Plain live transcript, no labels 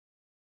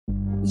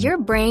Your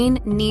brain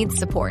needs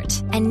support,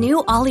 and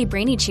new Ollie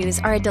Brainy Chews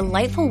are a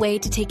delightful way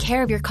to take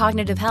care of your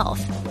cognitive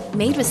health.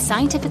 Made with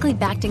scientifically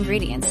backed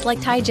ingredients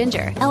like Thai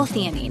ginger,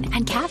 L-theanine,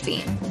 and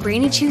caffeine,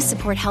 Brainy Chews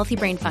support healthy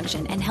brain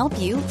function and help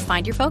you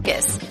find your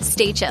focus,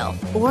 stay chill,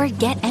 or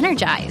get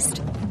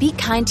energized. Be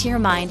kind to your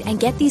mind and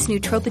get these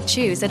nootropic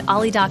chews at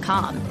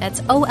ollie.com.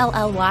 That's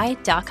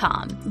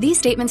OLLY.com. These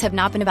statements have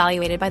not been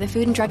evaluated by the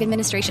Food and Drug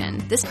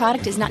Administration. This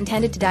product is not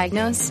intended to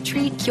diagnose,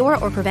 treat, cure,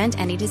 or prevent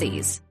any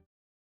disease.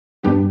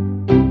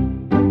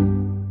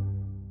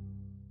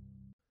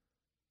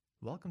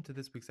 Welcome to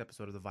this week's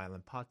episode of the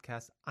Violin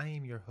Podcast. I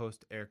am your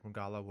host, Eric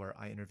Mugala, where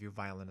I interview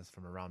violinists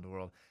from around the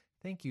world.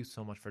 Thank you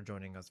so much for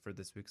joining us for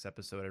this week's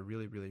episode. I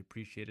really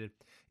appreciate it.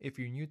 If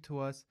you're new to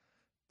us,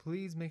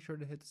 please make sure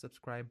to hit the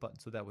subscribe button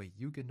so that way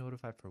you get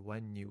notified for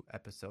when new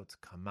episodes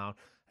come out.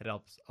 It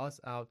helps us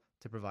out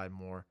to provide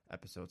more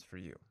episodes for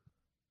you.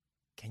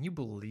 Can you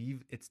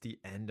believe it's the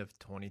end of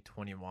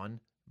 2021?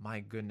 My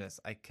goodness,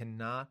 I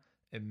cannot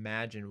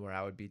imagine where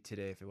I would be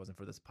today if it wasn't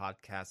for this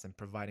podcast and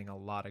providing a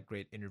lot of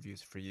great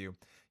interviews for you.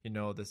 You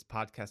know, this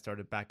podcast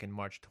started back in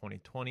March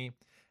 2020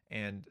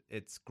 and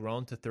it's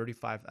grown to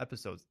 35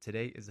 episodes.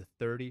 Today is the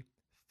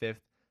 35th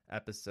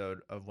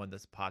episode of when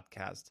this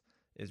podcast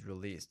is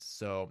released.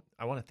 So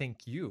I want to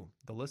thank you,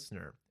 the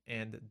listener,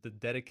 and the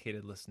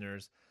dedicated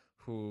listeners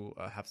who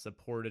have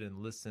supported and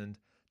listened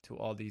to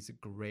all these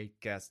great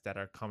guests that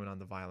are coming on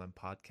the Violin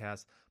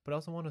Podcast. But I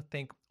also want to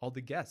thank all the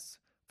guests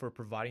for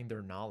providing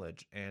their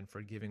knowledge and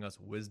for giving us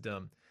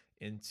wisdom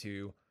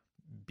into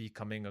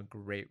becoming a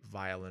great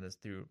violinist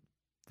through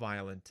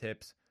violin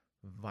tips,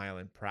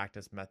 violin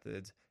practice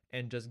methods,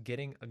 and just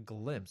getting a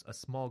glimpse, a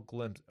small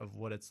glimpse of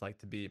what it's like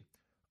to be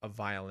a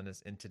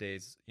violinist in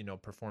today's,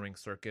 performing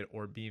circuit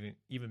or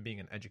even being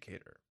an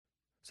educator.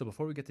 So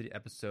before we get to the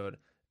episode,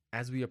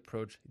 as we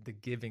approach the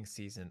giving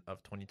season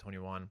of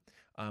 2021,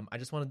 I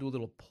just want to do a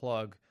little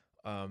plug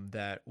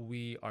that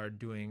we are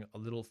doing a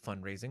little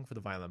fundraising for the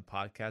Violin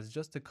Podcast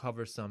just to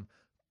cover some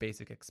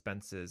basic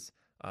expenses,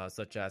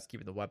 such as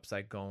keeping the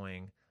website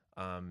going,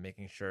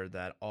 making sure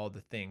that all the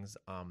things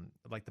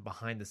like the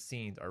behind the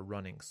scenes are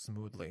running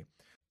smoothly.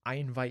 I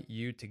invite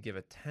you to give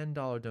a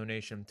 $10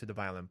 donation to the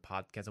Violin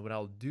Podcast. And what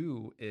I'll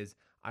do is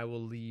I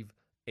will leave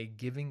a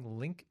giving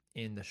link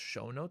in the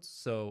show notes.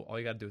 So all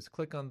you got to do is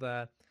click on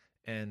that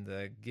and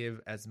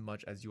give as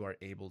much as you are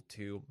able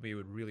to. We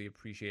would really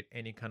appreciate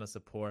any kind of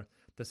support.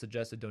 The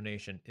suggested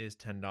donation is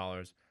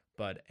 $10,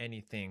 but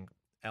anything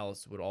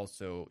else would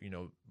also,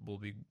 will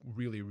be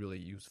really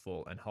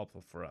useful and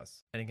helpful for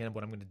us. And again,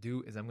 what I'm going to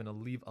do is I'm going to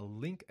leave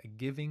a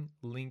giving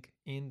link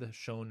in the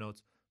show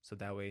notes so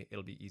that way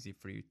it'll be easy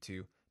for you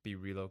to be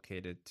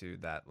relocated to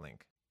that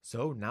link.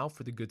 So now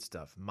for the good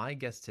stuff. My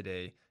guest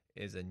today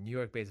is a New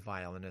York-based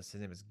violinist.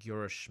 His name is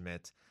Gyura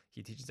Schmidt.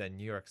 He teaches at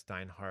New York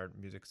Steinhardt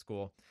Music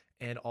School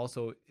and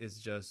also is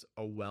just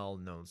a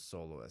well-known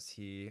soloist.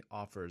 He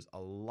offers a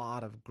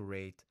lot of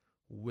great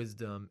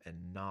wisdom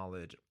and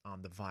knowledge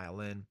on the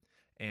violin.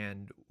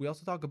 And we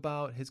also talk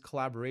about his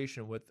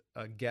collaboration with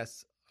a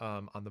guest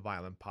on the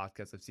Violin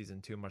Podcast of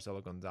Season 2,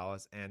 Marcelo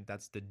Gonzalez, and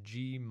that's the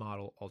G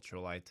Model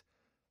Ultralight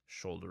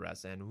shoulder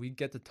rest. And we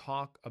get to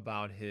talk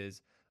about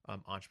his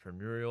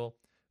entrepreneurial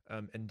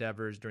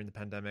endeavors during the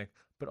pandemic,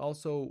 but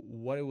also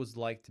what it was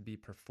like to be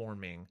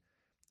performing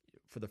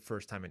for the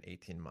first time in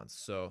 18 months.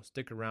 So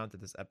stick around to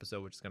this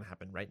episode, which is going to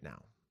happen right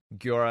now.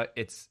 Gyura,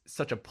 it's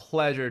such a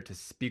pleasure to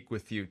speak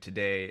with you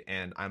today.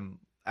 And I'm,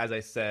 as I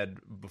said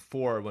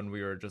before, when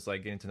we were just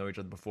like getting to know each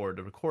other before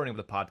the recording of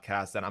the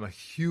podcast, that I'm a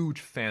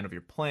huge fan of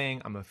your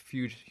playing. I'm a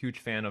huge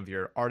fan of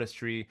your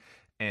artistry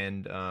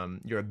and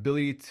your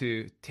ability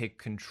to take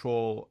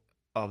control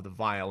of the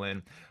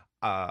violin.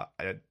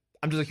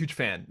 I'm just a huge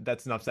fan.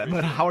 That's enough said.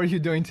 But how are you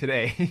doing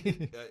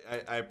today?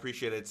 I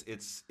appreciate it.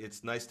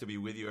 It's nice to be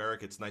with you,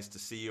 Eric. It's nice to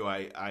see you.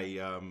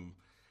 I'm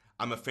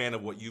a fan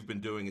of what you've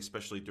been doing,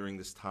 especially during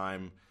this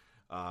time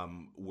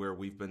where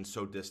we've been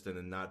so distant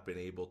and not been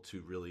able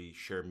to really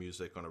share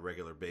music on a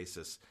regular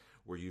basis,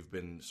 where you've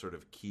been sort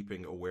of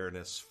keeping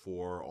awareness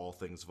for all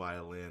things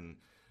violin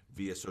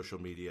via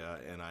social media,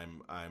 and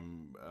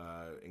I'm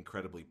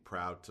incredibly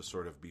proud to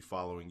sort of be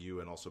following you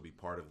and also be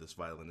part of this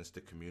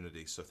violinistic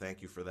community. So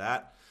thank you for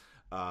that.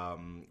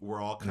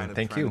 We're all kind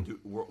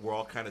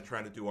of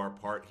trying to do our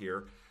part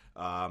here.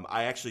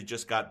 I actually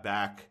just got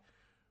back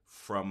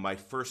from my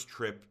first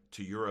trip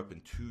to Europe in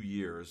 2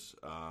 years.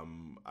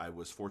 I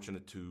was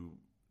fortunate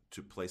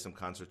to play some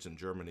concerts in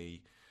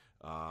Germany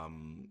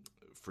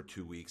for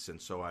 2 weeks,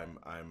 and so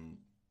I'm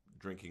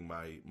drinking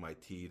my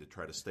tea to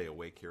try to stay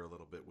awake here a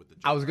little bit with the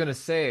German. I was going to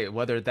say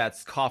whether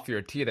that's coffee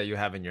or tea that you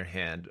have in your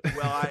hand.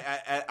 Well,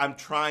 I'm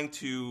trying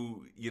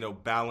to,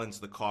 balance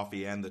the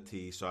coffee and the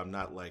tea, so I'm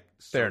not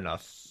fair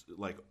enough,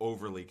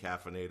 overly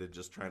caffeinated,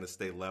 just trying to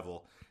stay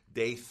level.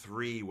 Day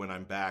 3 when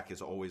I'm back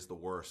is always the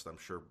worst. I'm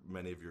sure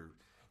many of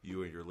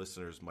you and your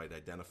listeners might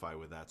identify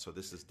with that. So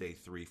this is day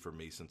 3 for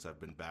me since I've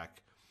been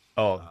back.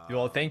 Oh,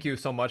 well, thank you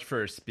so much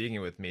for speaking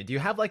with me. Do you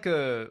have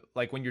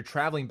when you're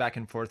traveling back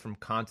and forth from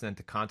continent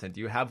to continent,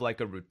 do you have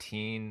a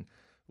routine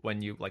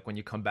when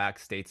you come back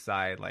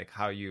stateside, like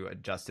how you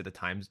adjust to the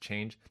times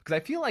change? Because I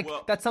feel like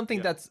Well, that's something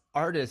yeah.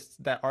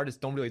 that artists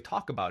don't really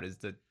talk about is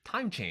the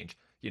time change.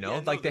 Yeah,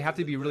 no, Like they have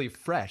to be really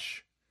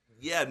fresh.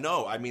 yeah,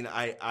 no. I mean,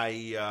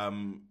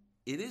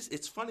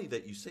 it's funny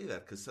that you say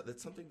that because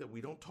that's something that we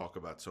don't talk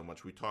about so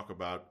much. We talk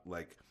about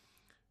like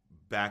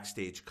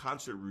backstage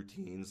concert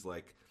routines,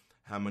 like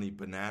how many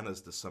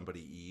bananas does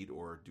somebody eat,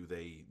 or do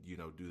they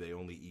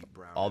only eat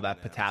brown All that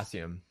M&Ms?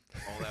 potassium.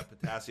 All that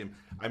potassium.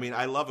 I mean,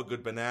 I love a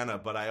good banana,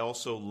 but I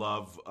also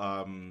love.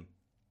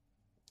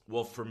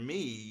 Well, for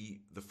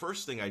me, the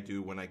first thing I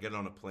do when I get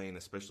on a plane,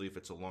 especially if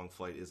it's a long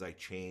flight, is I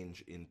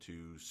change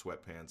into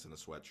sweatpants and a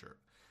sweatshirt.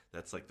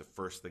 That's like the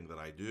first thing that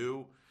I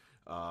do.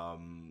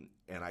 And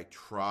I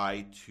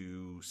try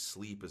to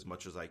sleep as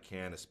much as I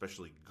can,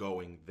 especially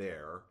going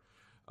there.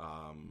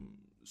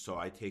 So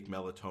I take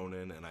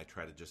melatonin and I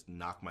try to just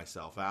knock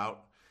myself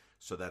out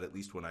so that at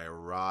least when I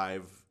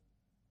arrive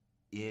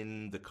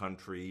in the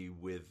country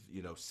with,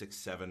 6,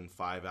 7,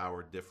 5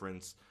 hour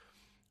difference,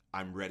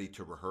 I'm ready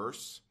to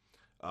rehearse.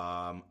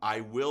 I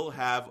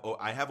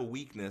have a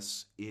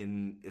weakness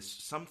in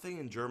something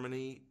in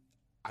Germany.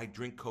 I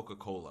drink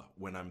Coca-Cola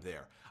when I'm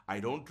there. I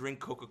don't drink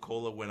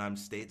Coca-Cola when I'm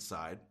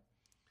stateside.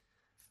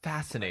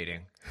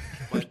 Fascinating.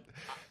 But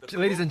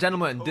Ladies and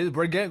gentlemen,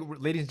 we're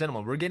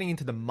getting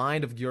into the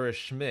mind of Giora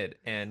Schmidt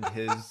and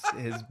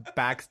his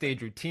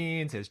backstage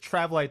routines, his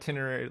travel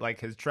itinerary, like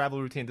his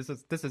travel routine. This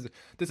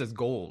is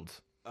gold.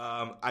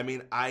 I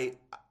mean,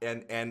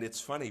 and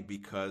it's funny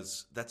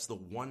because that's the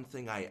one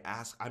thing I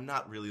ask. I'm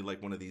not really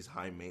like one of these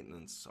high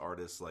maintenance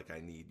artists. Like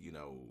I need,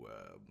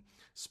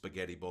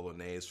 spaghetti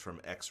bolognese from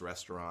X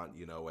restaurant,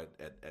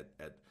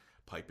 at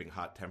piping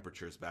hot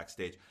temperatures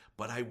backstage.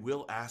 But I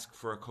will ask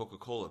for a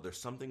Coca-Cola. There's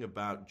something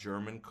about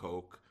German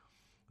Coke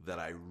that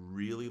I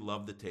really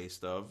love the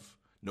taste of.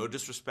 No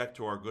disrespect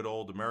to our good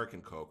old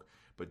American Coke,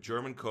 but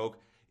German Coke,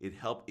 it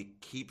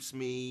keeps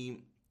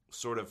me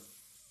sort of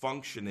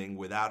functioning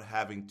without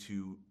having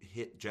to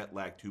hit jet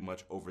lag too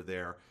much over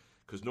there.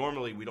 Because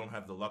normally we don't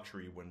have the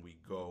luxury when we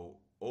go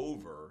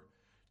over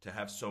to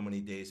have so many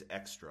days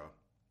extra.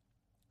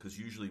 Because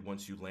usually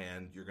once you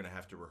land, you're going to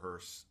have to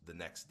rehearse the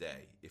next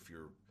day. If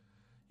you're,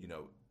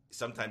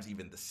 sometimes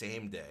even the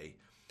same day.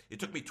 It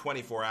took me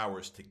 24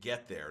 hours to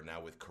get there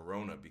now with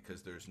Corona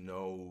because there's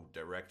no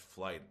direct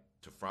flight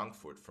to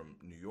Frankfurt from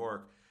New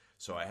York.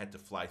 So I had to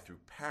fly through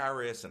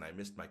Paris and I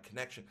missed my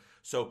connection.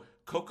 So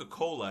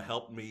Coca-Cola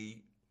helped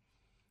me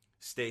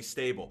stay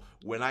stable.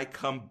 When I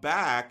come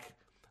back,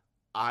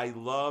 I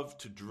love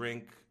to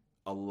drink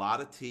a lot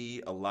of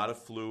tea, a lot of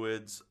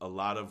fluids, a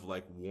lot of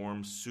like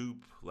warm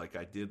soup. Like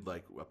I did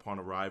like upon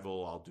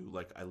arrival, I'll do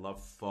like, I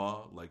love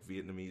pho, like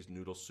Vietnamese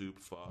noodle soup,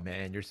 pho.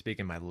 Man, you're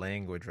speaking my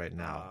language right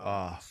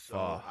now.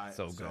 Pho,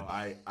 so good. So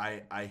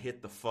I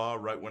hit the pho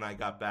right when I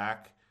got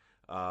back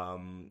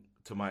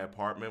to my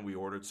apartment. We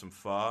ordered some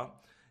pho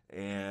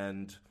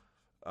and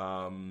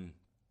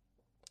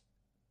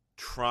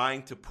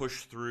trying to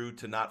push through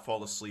to not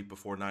fall asleep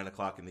before 9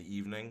 o'clock in the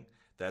evening.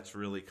 That's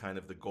really kind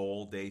of the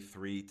goal. Day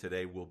 3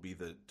 today will be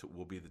the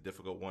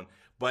difficult one.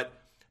 But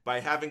by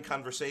having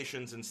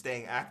conversations and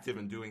staying active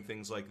and doing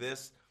things like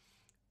this,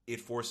 it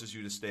forces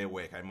you to stay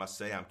awake. I must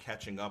say I'm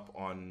catching up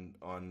on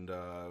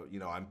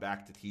I'm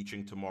back to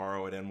teaching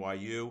tomorrow at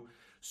NYU.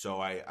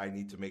 So I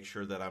need to make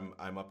sure that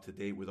I'm up to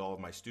date with all of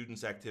my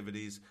students'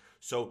 activities.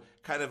 So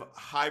kind of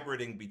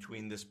hybriding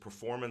between this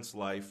performance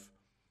life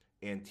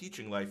and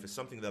teaching life is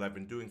something that I've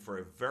been doing for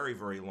a very,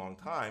 very long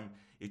time.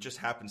 It just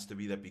happens to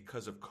be that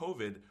because of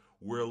COVID,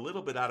 we're a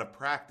little bit out of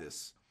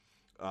practice.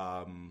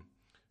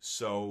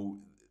 So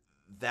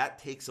that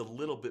takes a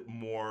little bit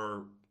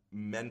more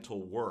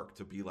mental work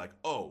to be like,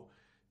 oh,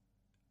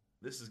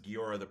 this is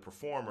Giora the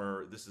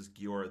performer, this is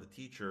Giora the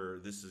teacher,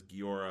 this is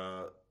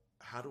Giora.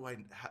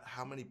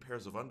 How many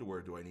pairs of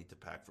underwear do I need to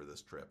pack for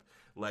this trip?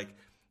 Like,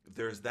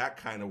 there's that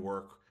kind of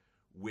work,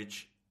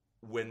 which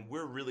when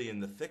we're really in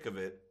the thick of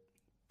it,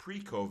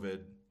 pre-COVID,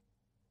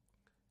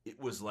 it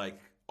was like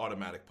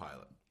automatic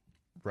pilot.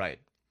 Right.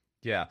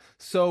 Yeah.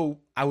 So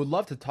I would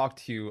love to talk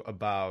to you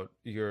about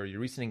your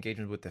recent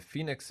engagement with the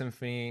Phoenix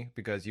Symphony,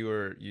 because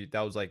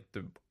that was like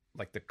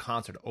the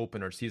concert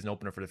opener, season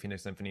opener for the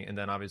Phoenix Symphony, and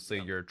then obviously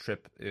your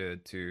trip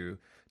to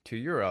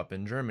Europe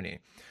and Germany.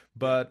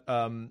 But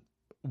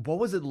what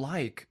was it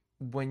like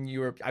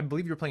when I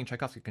believe you were playing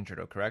Tchaikovsky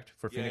Concerto, correct,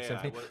 for Phoenix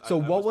Symphony?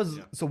 What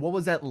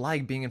was that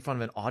like being in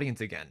front of an audience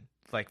again,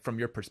 like from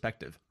your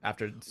perspective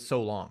after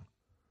so long?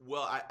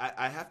 Well,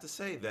 I have to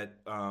say that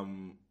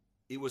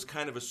it was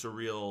kind of a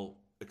surreal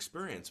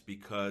experience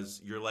because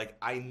you're like,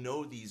 I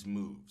know these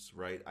moves,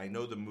 right? I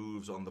know the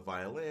moves on the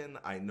violin.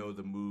 I know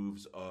the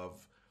moves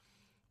of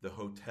the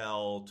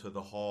hotel to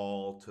the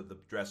hall to the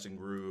dressing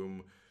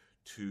room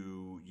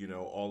to,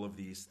 all of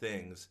these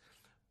things.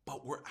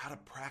 But we're out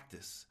of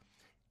practice.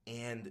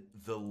 And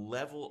the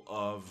level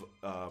of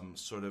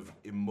sort of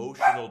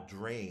emotional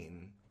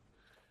drain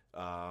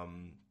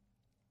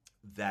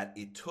that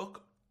it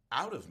took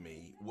out of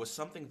me was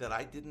something that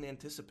I didn't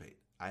anticipate,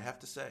 I have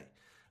to say.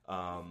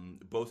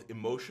 Both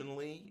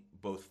emotionally,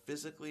 both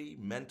physically,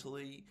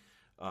 mentally.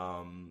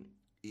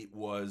 It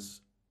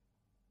was,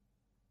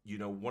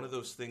 one of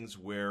those things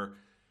where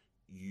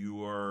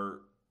you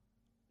are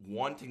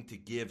wanting to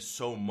give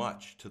so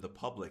much to the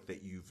public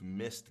that you've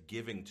missed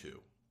giving to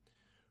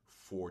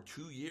for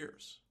 2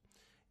 years.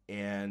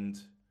 And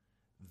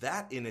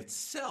that in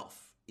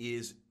itself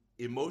is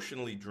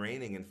emotionally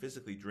draining and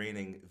physically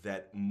draining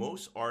that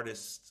most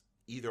artists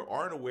either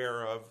aren't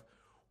aware of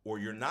or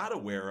you're not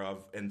aware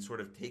of and sort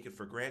of take it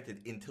for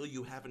granted until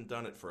you haven't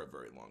done it for a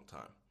very long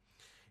time.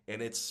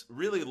 And it's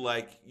really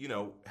like,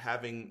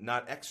 having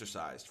not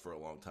exercised for a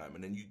long time.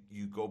 And then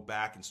you go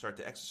back and start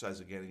to exercise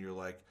again and you're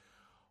like,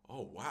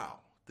 oh,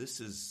 wow,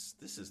 this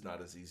is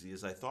not as easy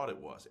as I thought it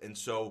was. And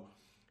so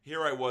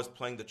here I was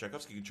playing the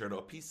Tchaikovsky Concerto,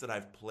 a piece that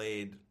I've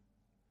played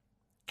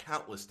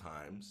countless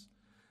times,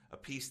 a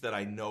piece that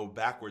I know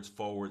backwards,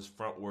 forwards,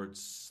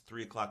 frontwards,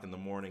 3 o'clock in the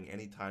morning,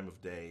 any time of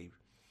day.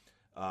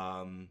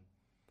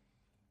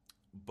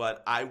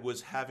 But I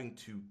was having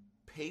to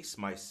pace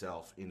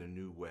myself in a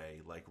new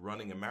way, like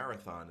running a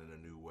marathon in a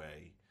new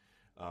way,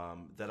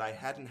 that I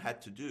hadn't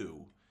had to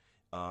do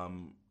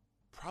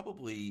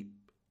probably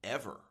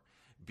ever.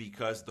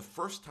 Because the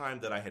first time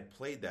that I had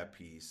played that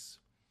piece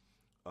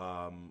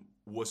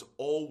was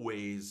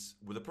always,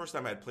 the first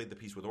time I had played the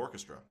piece with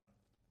orchestra,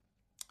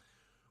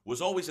 was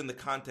always in the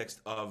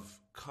context of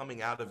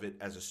coming out of it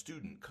as a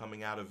student,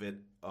 coming out of it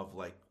of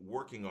like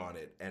working on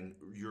it, and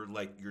you're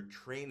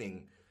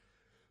training.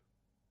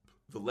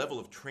 The level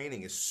of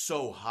training is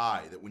so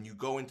high that when you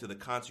go into the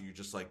concert, you're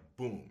just like,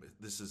 boom,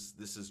 this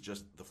is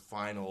just the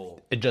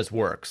final. It just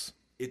works.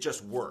 It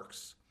just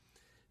works.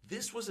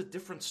 This was a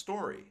different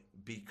story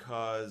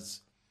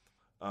because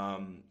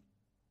the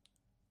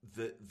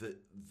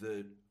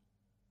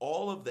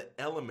all of the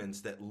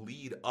elements that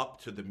lead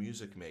up to the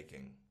music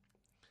making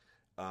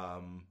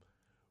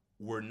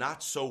were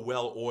not so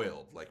well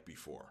oiled like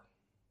before.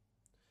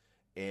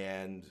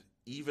 And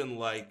even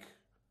like,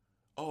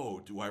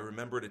 oh, do I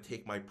remember to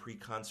take my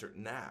pre-concert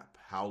nap?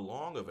 How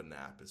long of a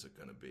nap is it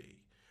going to be?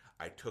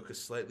 I took a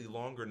slightly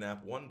longer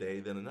nap one day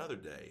than another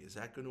day. Is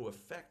that going to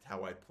affect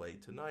how I play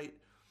tonight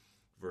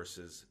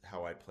versus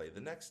how I play the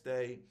next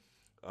day?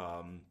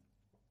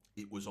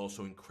 It was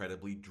also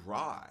incredibly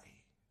dry,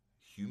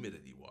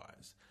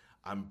 humidity-wise.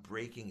 I'm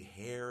breaking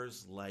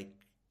hairs like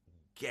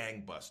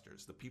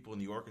gangbusters. The people in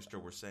the orchestra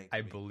were saying,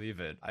 I believe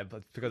it.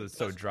 Because it's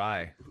so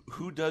dry.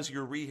 Who does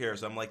your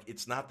rehairs? I'm like,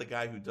 it's not the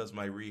guy who does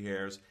my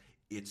rehairs.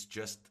 It's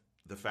just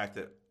the fact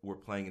that we're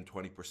playing in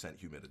 20%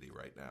 humidity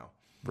right now.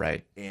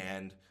 Right.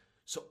 And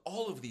so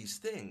all of these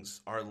things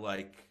are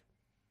like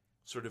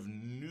sort of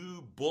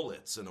new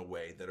bullets in a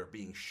way that are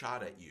being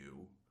shot at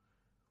you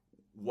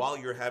while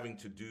you're having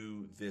to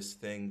do this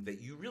thing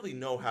that you really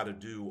know how to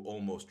do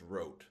almost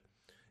rote.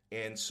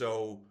 And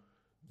so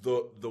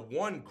the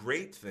one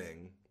great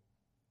thing,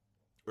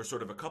 or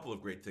sort of a couple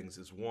of great things,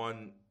 is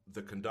one,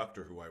 the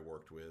conductor who I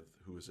worked with,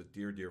 who is a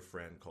dear, dear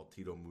friend called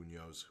Tito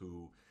Munoz,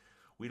 who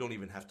we don't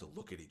even have to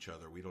look at each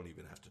other. We don't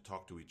even have to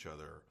talk to each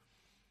other.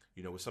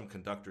 With some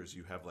conductors,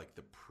 you have like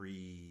the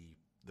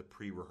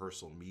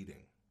pre-rehearsal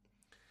meeting.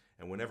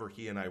 And whenever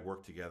he and I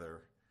work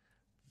together,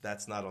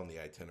 that's not on the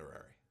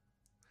itinerary.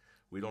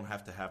 We don't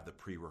have to have the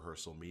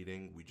pre-rehearsal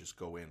meeting. We just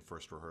go in,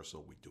 first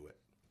rehearsal, we do it.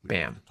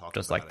 Bam,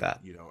 just like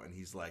that. And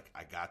he's like,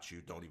 I got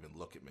you, don't even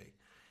look at me.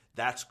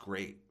 That's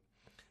great,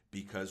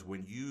 because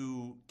when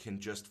you can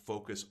just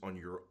focus on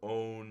your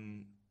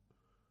own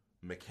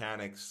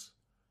mechanics,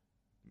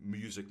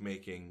 music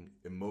making,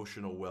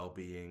 emotional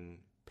well-being,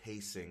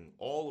 pacing,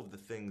 all of the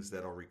things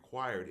that are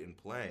required in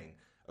playing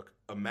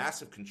a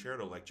massive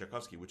concerto like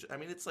Tchaikovsky, which, I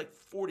mean, it's like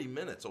 40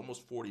 minutes,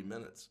 almost 40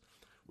 minutes,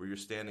 where you're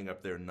standing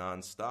up there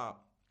nonstop.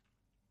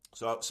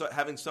 So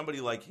having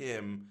somebody like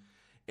him,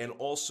 and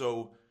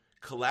also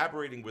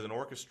collaborating with an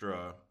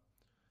orchestra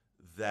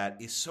that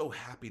is so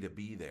happy to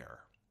be there.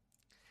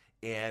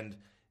 And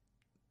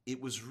it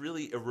was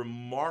really a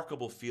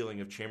remarkable feeling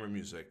of chamber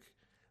music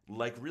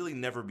like really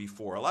never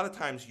before. A lot of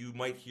times you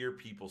might hear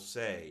people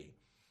say,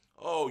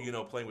 oh,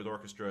 playing with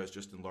orchestra is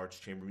just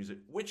enlarged chamber music,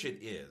 which it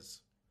is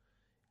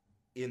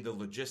in the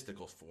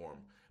logistical form.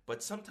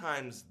 But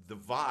sometimes the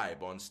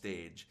vibe on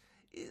stage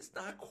is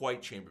not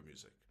quite chamber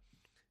music.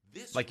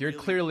 This like, you're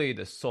really, clearly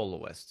the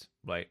soloist,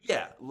 right?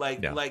 Yeah,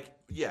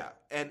 yeah.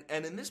 And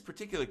in this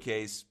particular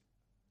case,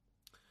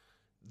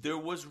 there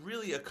was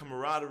really a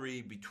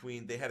camaraderie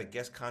between. They had a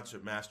guest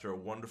concert master, a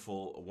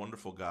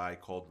wonderful guy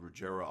called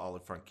Ruggero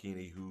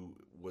Olifranchini, who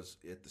was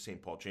at the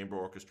St. Paul Chamber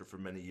Orchestra for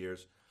many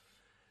years.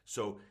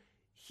 So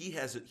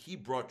he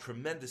brought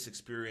tremendous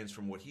experience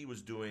from what he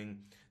was doing.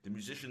 The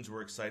musicians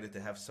were excited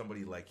to have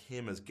somebody like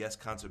him as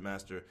guest concert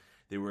master.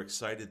 They were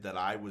excited that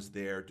I was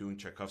there doing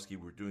Tchaikovsky.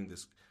 We were doing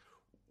this,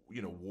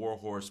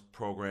 Warhorse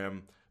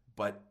program,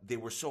 but they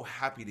were so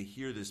happy to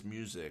hear this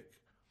music.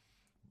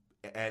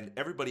 And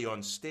everybody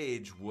on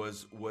stage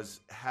was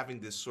having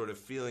this sort of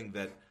feeling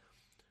that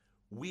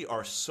we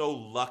are so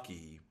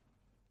lucky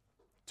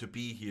to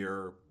be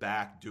here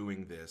back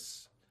doing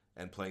this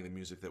and playing the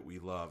music that we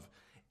love.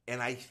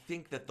 And I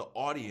think that the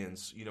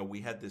audience, we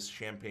had this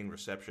champagne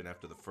reception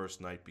after the first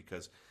night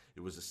because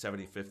it was the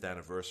 75th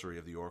anniversary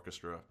of the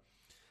orchestra.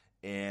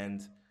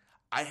 And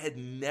I had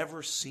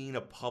never seen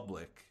a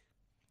public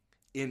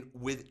in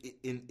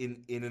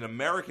an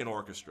American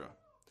orchestra,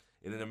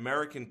 in an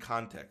American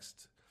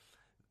context,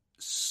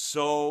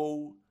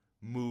 so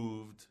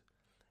moved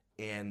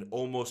and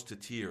almost to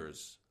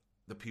tears,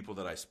 the people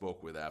that I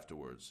spoke with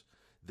afterwards,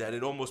 that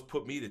it almost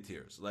put me to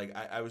tears. Like,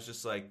 I was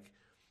just like,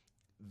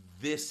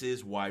 this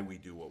is why we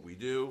do what we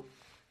do.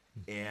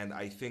 And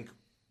I think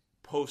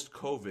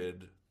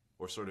post-COVID,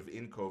 or sort of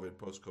in COVID,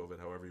 post-COVID,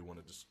 however you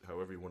want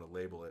to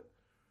label it,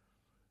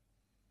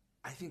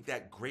 I think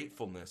that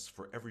gratefulness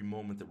for every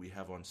moment that we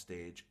have on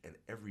stage and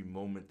every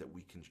moment that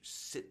we can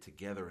sit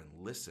together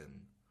and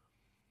listen,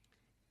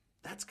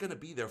 that's going to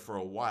be there for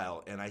a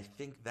while. And I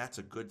think that's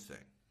a good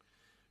thing,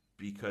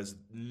 because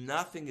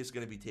nothing is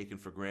going to be taken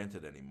for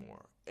granted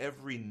anymore.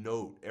 Every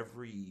note,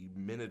 every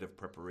minute of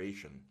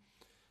preparation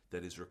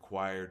that is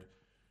required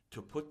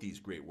to put these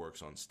great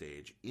works on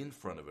stage in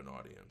front of an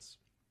audience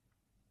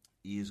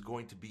is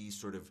going to be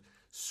sort of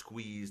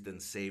squeezed and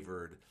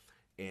savored,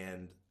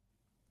 and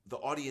the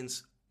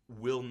audience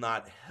will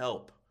not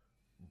help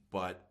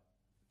but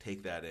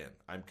take that in.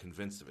 I'm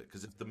convinced of it,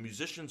 because if the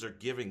musicians are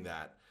giving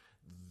that,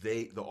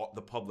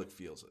 the public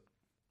feels it.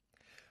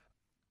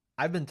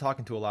 I've been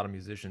talking to a lot of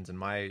musicians in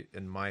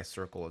my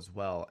circle as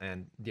well,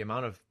 and the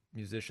amount of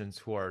musicians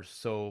who are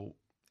so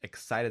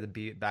excited to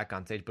be back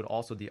on stage, but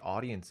also the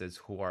audiences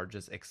who are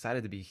just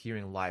excited to be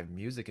hearing live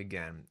music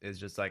again is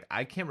just like,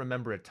 I can't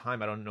remember a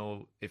time, I don't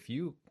know if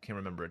you can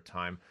remember a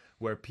time,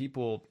 where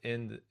people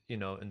in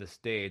the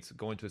States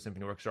going to a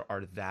symphony orchestra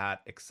are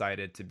that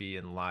excited to be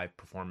in live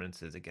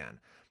performances again.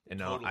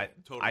 Totally.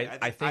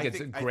 I think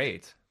it's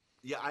great.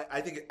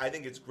 I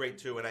think it's great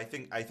too, and I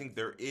think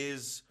there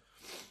is.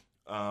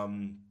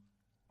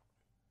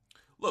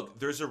 Look,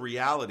 there's a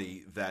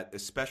reality that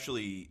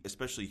especially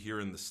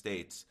here in the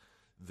States,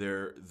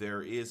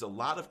 there is a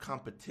lot of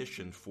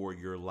competition for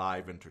your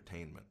live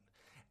entertainment,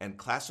 and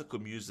classical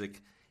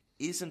music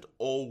isn't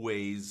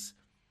always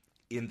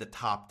in the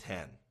top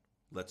 10,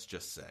 let's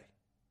just say.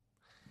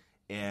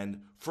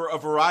 And for a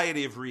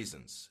variety of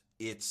reasons,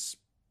 it's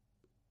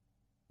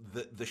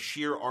the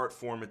sheer art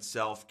form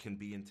itself can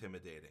be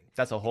intimidating.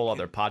 That's a whole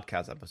other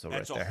podcast episode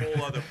right there. That's a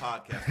whole other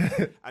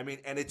podcast. I mean,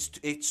 and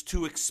it's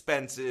too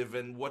expensive,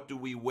 and what do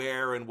we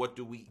wear, and what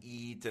do we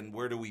eat, and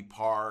where do we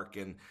park,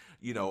 and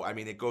I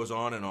mean, it goes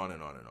on and on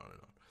and on and on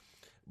and on.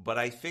 But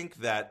I think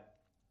that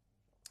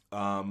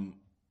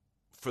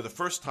for the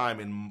first time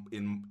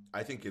in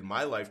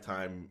my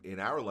lifetime, in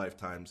our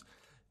lifetimes,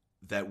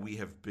 that we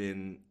have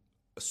been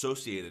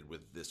associated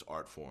with this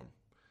art form.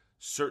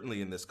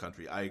 Certainly in this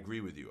country, I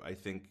agree with you. I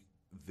think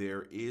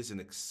there is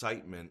an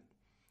excitement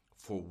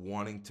for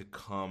wanting to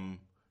come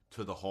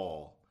to the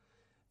hall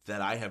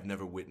that I have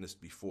never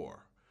witnessed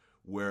before.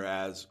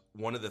 Whereas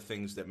one of the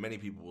things that many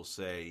people will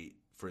say,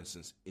 for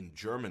instance, in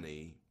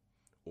Germany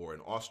or in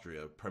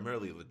Austria,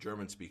 primarily the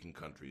German-speaking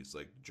countries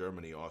like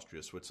Germany,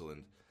 Austria,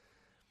 Switzerland,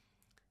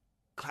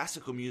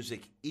 classical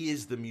music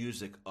is the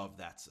music of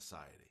that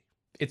society.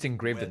 It's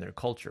engraved in their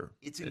culture.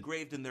 It's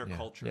engraved in their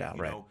culture. Yeah,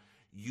 right.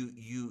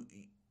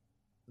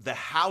 The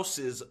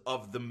houses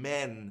of the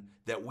men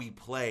that we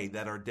play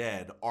that are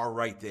dead are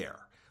right there.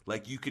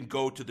 Like, you can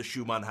go to the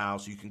Schumann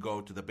house, you can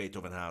go to the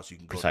Beethoven house, you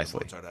can go to the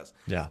Mozart house.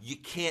 Yeah. You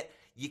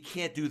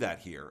can't do that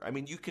here. I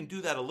mean, you can do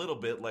that a little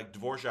bit. Like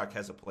Dvorak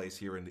had a place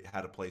here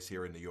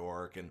in New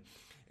York,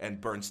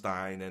 and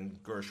Bernstein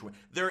and Gershwin.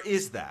 There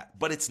is that,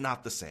 but it's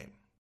not the same.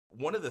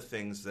 One of the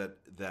things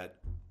that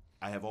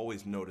I have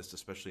always noticed,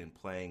 especially in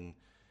playing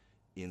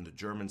in the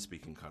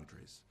German-speaking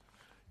countries,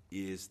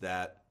 is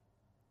that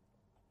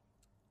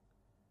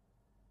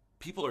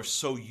people are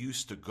so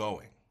used to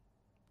going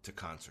to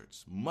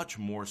concerts, much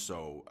more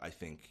so, I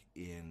think,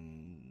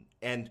 and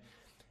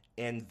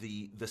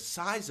the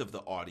size of the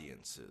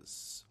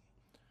audiences,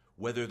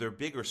 whether they're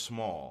big or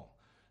small,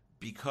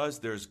 because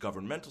there's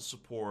governmental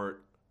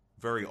support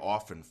very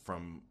often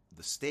from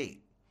the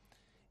state,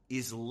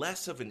 is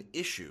less of an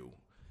issue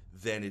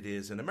than it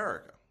is in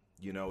America.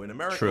 In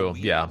America, True,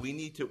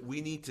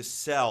 we need to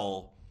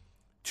sell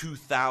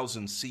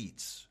 2,000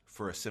 seats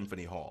for a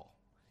symphony hall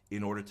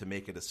in order to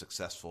make it a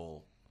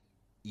successful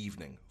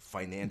evening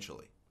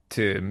financially.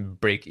 To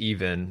break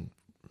even.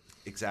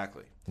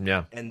 Exactly.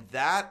 Yeah. And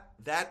that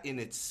in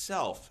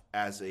itself,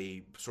 as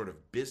a sort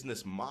of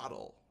business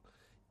model,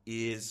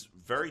 is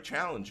very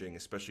challenging,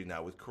 especially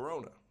now with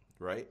Corona,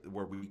 right?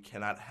 Where we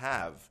cannot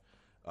have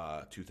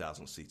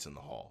 2,000 seats in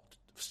the hall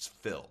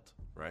filled,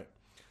 right?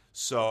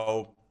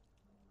 So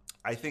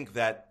I think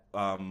that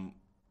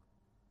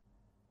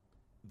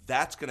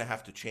that's going to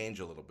have to change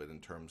a little bit in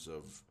terms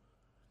of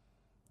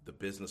the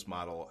business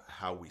model,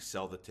 how we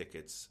sell the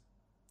tickets,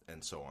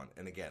 and so on.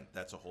 And again,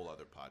 that's a whole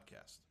other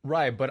podcast.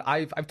 Right, but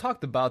I've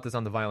talked about this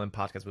on the Violin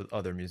Podcast with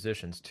other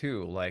musicians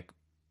too. Like,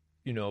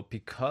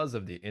 because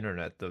of the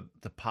internet,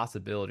 the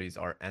possibilities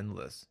are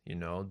endless.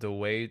 The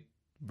way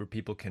where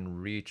people can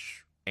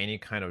reach any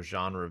kind of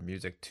genre of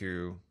music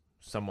to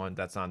someone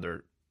that's on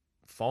their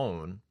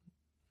phone,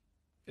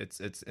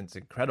 it's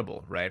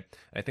incredible, right?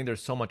 I think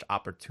there's so much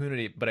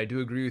opportunity, but I do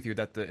agree with you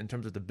that in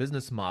terms of the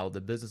business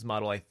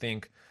model, I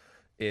think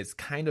is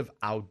kind of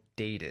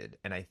outdated,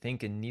 and I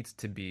think it needs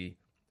to be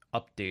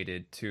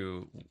updated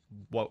to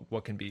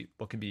what can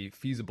be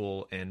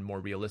feasible and more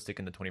realistic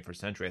in the 21st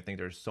century. I think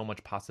there's so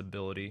much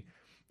possibility,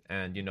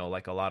 and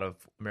like a lot of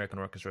American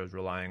orchestras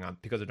relying on,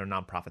 because of their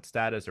nonprofit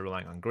status, they're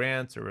relying on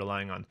grants, they're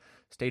relying on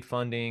state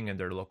funding and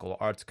their local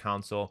arts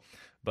council,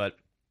 but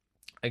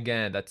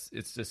again, it's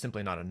just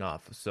simply not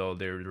enough. So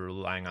they're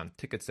relying on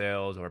ticket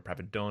sales or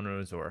private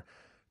donors or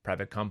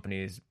private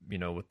companies,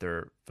 with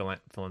their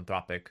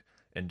philanthropic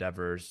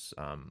endeavors.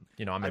 I'm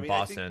in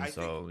Boston,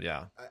 so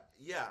yeah.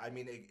 Yeah, I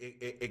mean,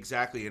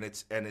 exactly, and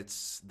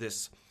it's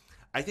this.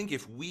 I think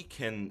if we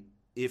can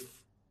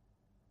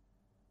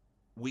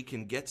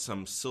get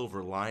some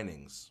silver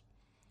linings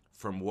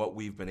from what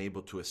we've been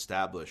able to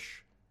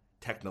establish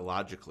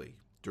technologically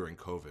during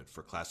COVID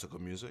for classical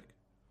music,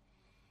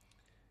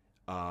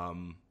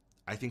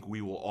 I think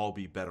we will all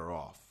be better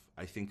off.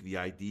 I think the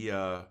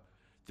idea,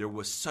 there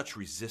was such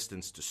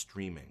resistance to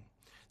streaming.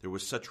 There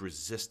was such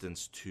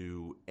resistance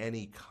to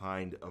any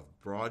kind of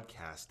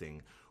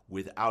broadcasting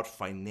without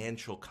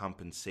financial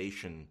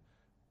compensation,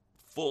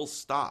 full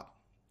stop,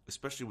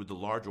 especially with the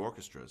large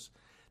orchestras,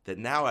 that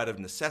now out of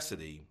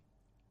necessity,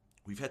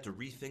 we've had to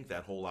rethink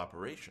that whole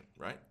operation,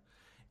 right?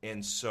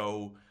 And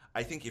so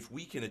I think if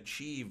we can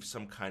achieve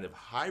some kind of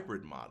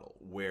hybrid model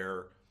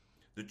where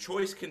the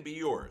choice can be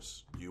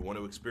yours. Do you want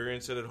to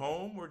experience it at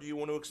home, or do you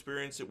want to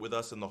experience it with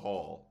us in the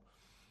hall?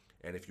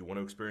 And if you want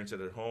to experience it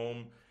at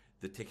home,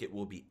 the ticket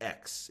will be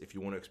X. If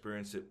you want to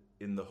experience it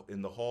in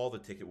the hall, the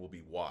ticket will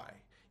be Y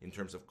in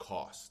terms of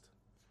cost.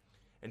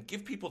 And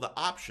give people the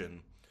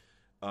option.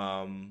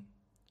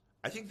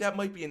 I think that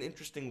might be an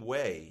interesting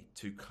way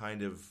to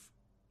kind of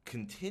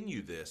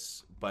continue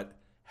this, but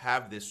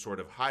have this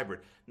sort of hybrid,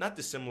 not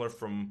dissimilar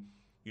from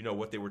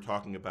what they were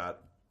talking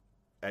about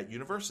at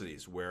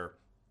universities, where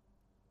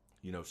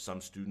some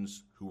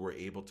students who were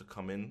able to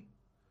come in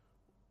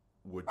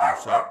would do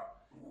so,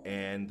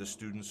 and the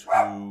students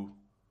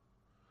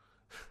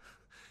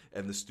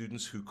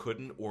who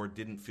couldn't or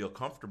didn't feel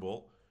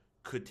comfortable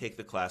could take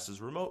the classes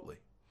remotely.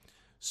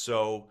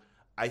 So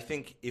I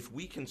think if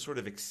we can sort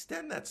of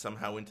extend that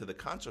somehow into the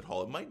concert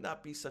hall, it might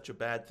not be such a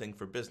bad thing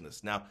for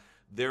business. Now,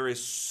 there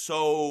is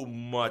so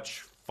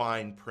much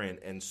fine print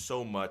and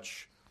so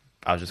much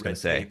I was just going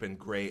to say tape and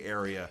gray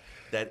area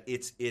that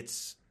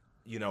it's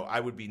I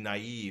would be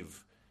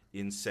naive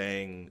in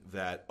saying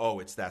that,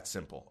 it's that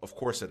simple. Of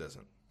course it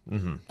isn't.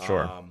 Mm-hmm,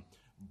 sure.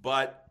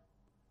 But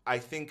I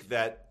think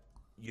that,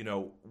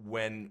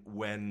 when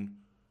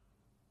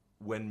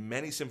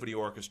many symphony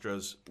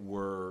orchestras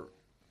were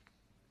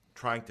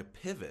trying to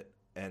pivot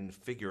and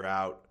figure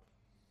out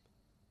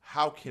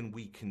how can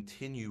we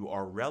continue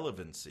our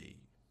relevancy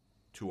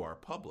to our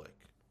public,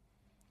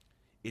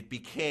 it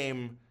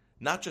became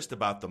not just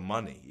about the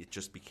money. It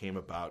just became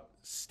about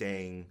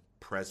staying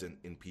present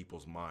in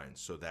people's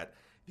minds so that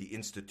the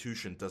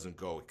institution doesn't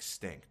go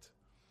extinct.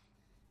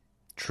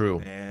 True.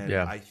 And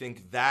yeah. I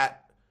think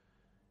that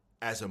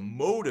as a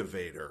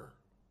motivator,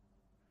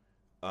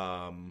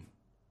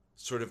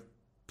 sort of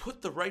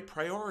put the right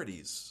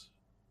priorities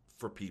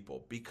for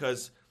people,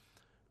 because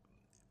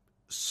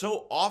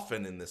so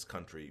often in this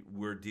country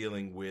we're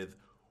dealing with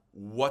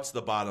what's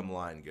the bottom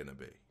line going to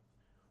be,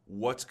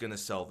 what's going to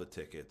sell the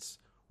tickets,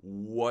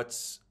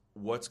 what's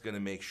going to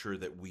make sure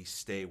that we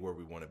stay where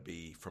we want to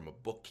be from a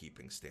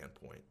bookkeeping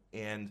standpoint.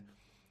 And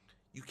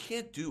you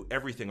can't do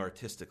everything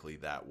artistically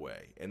that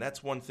way. And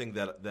that's one thing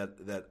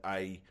that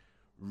I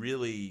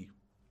really,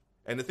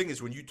 and the thing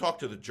is, when you talk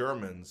to the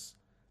Germans,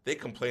 they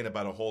complain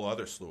about a whole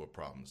other slew of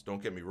problems.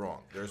 Don't get me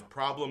wrong. There's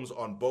problems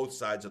on both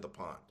sides of the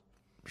pond.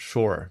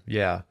 Sure,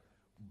 yeah.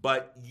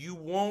 But you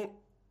won't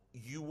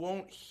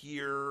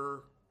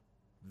hear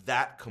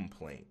that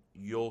complaint.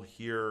 You'll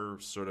hear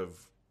sort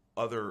of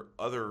other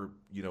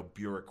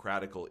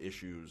bureaucratical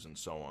issues and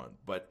so on.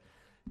 But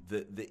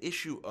the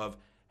issue of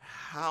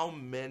how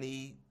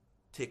many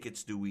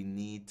tickets do we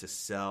need to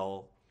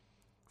sell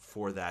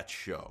for that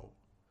show?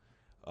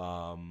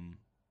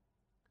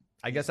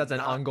 I guess that's an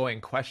ongoing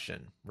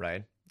question,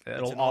 right?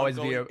 It'll always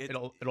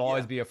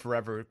be a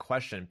forever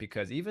question,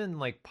 because even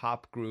like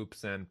pop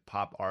groups and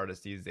pop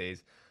artists these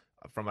days,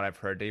 from what I've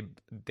heard,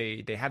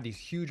 they have these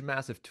huge,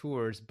 massive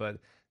tours, but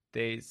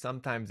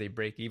sometimes they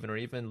break even or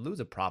even lose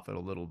a profit a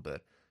little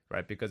bit,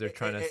 right? Because they're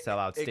trying to sell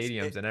out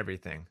stadiums and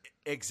everything.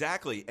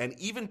 Exactly. And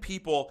even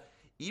people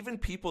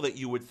that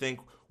you would think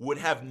would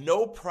have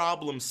no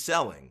problem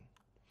selling,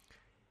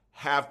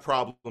 have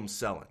problems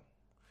selling.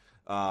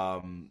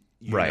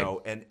 Right.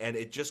 And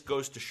it just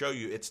goes to show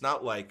you, it's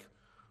not like,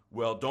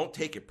 well, don't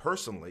take it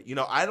personally.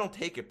 I don't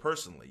take it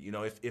personally.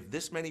 If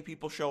this many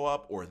people show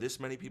up or this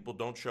many people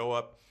don't show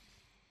up,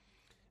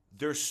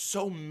 there's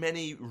so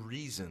many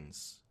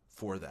reasons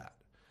for that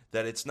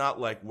it's not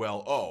like,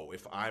 well,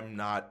 if I'm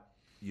not,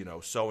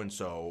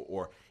 so-and-so,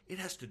 or it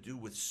has to do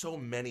with so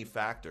many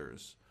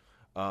factors.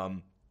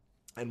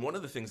 And one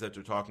of the things that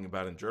they're talking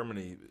about in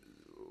Germany,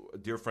 a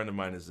dear friend of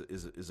mine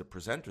is a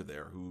presenter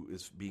there who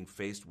is being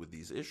faced with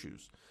these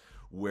issues,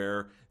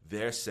 where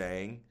they're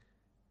saying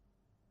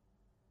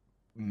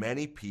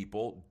many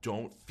people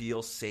don't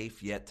feel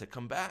safe yet to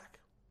come back.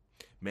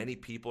 Many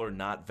people are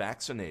not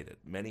vaccinated.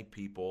 Many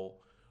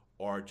people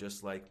are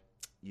just like,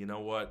 you know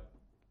what?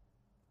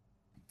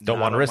 Don't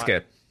want to risk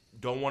it.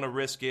 Don't want to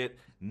risk it.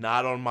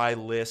 Not on my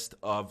list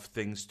of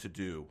things to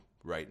do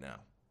right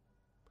now.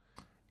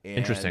 And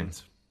interesting.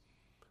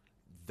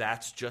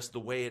 That's just the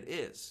way it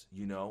is,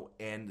 you know.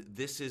 And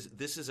this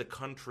is a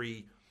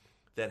country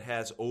that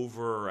has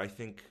over, I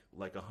think,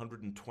 like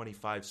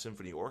 125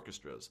 symphony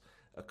orchestras,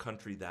 a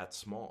country that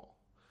small.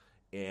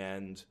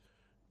 And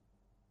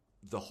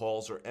the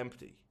halls are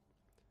empty.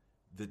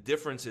 The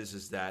difference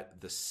is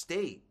that the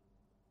state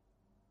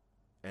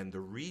and the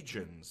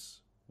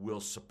regions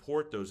will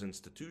support those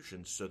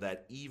institutions so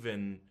that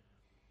even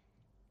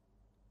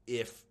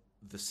if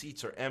the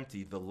seats are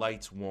empty, the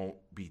lights won't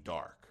be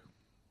dark.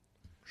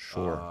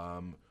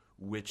 Sure.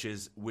 Which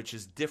is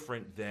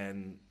different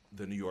than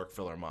the New York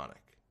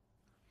Philharmonic.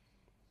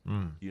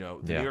 You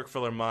know, the New York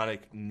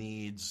Philharmonic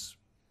needs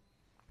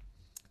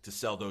to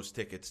sell those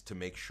tickets to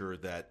make sure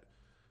that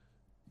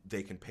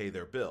they can pay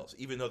their bills,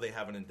 even though they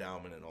have an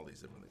endowment and all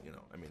these different, you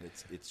know. I mean,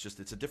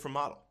 it's a different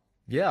model.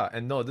 Yeah,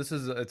 and no, it's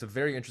a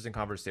very interesting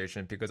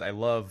conversation because I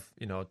love,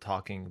 you know,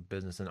 talking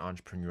business and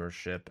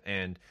entrepreneurship.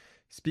 And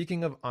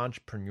speaking of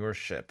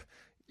entrepreneurship,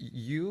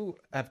 you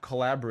have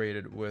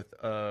collaborated with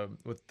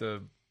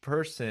the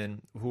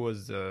person who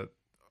was a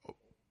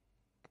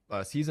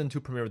season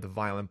 2 premiere of the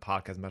Violin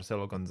podcast,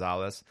 Marcelo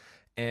Gonzalez,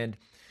 and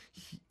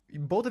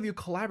both of you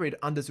collaborated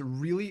on this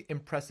really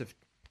impressive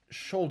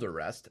shoulder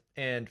rest.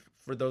 And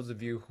for those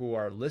of you who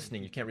are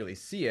listening, you can't really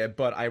see it,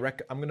 but I'm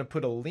going to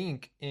put a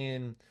link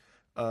in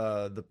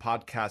the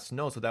podcast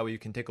notes so that way you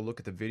can take a look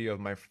at the video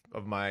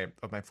of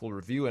my full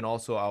review, and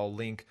also I'll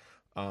link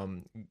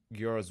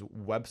Gyura's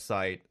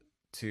website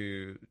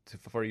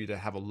for you to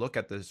have a look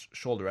at this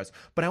shoulder rest.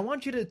 But I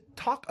want you to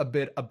talk a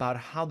bit about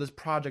how this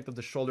project of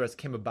the shoulder rest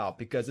came about,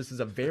 because this is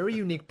a very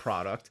unique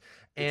product.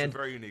 And it's a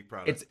very unique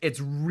product.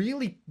 It's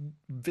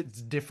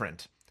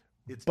different.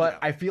 But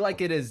I feel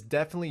like it is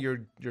definitely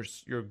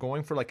you're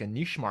going for like a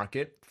niche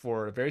market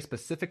for a very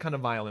specific kind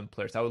of violin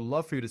players. I would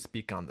love for you to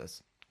speak on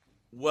this.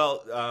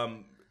 Well,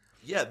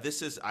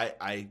 this is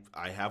I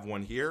have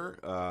one here.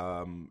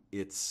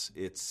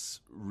 It's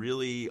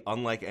really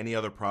unlike any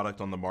other product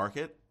on the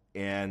market,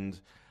 and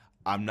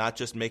I'm not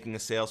just making a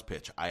sales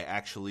pitch. I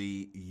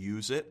actually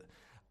use it.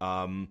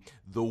 The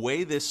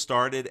way this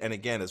started, and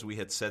again, as we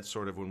had said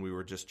sort of when we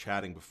were just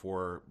chatting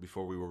before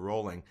we were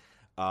rolling,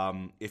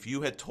 if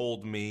you had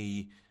told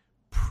me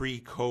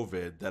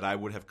pre-COVID that I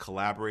would have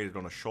collaborated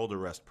on a shoulder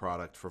rest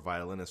product for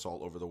violinists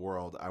all over the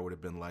world, I would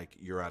have been like,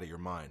 you're out of your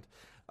mind.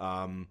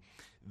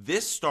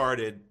 This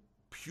started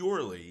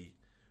purely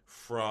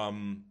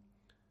from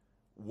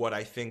what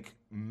I think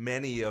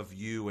many of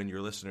you and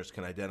your listeners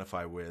can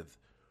identify with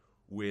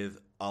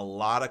a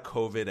lot of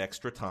COVID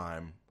extra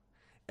time,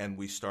 and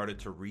we started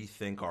to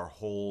rethink our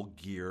whole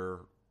gear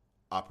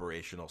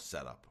operational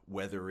setup,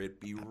 whether it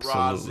be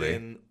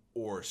rosin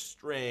or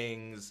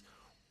strings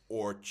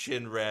or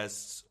chin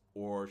rests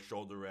or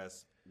shoulder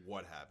rests,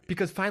 what have you.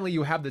 Because finally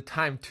you have the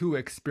time to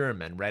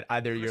experiment, right?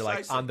 Either you're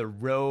like on the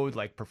road,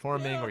 like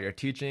performing, or you're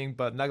teaching,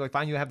 but now like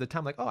finally you have the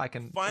time, like, oh, I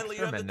can finally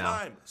you have the now.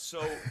 time.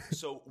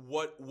 So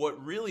what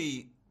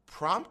really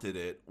prompted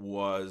it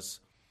was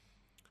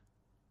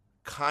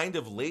kind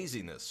of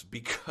laziness,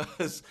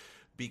 because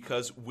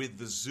with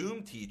the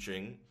Zoom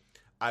teaching,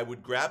 I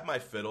would grab my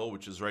fiddle,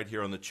 which is right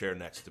here on the chair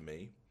next to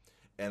me,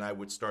 and I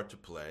would start to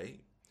play,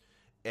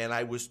 and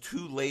I was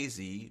too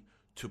lazy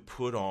to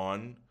put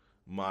on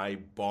my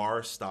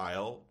bar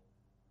style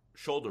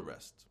shoulder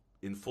rest.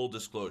 In full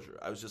disclosure,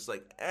 I was just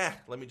like,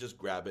 let me just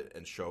grab it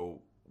and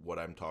show what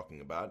I'm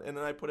talking about, and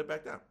then I put it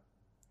back down.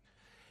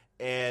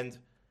 And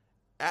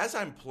as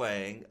I'm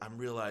playing, I'm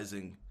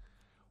realizing,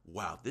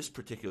 wow, this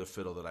particular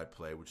fiddle that I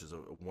play, which is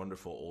a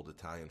wonderful old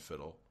Italian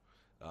fiddle,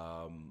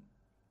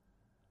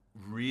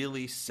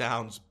 really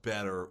sounds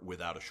better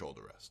without a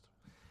shoulder rest.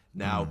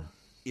 Now,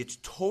 it's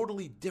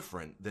totally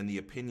different than the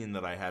opinion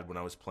that I had when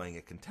I was playing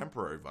a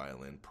contemporary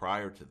violin.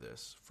 Prior to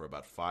this, for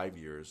about 5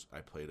 years, I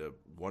played a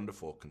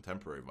wonderful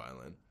contemporary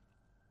violin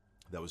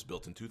that was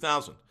built in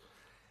 2000.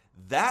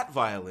 That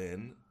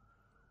violin,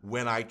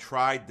 when I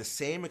tried the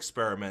same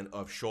experiment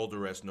of shoulder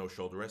rest, no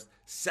shoulder rest,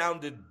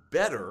 sounded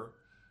better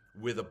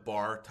with a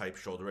bar-type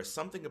shoulder rest.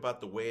 Something about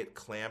the way it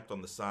clamped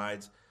on the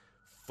sides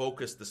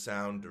focused the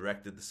sound,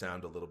 directed the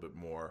sound a little bit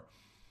more.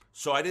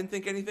 So I didn't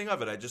think anything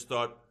of it. I just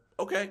thought,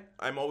 okay,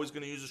 I'm always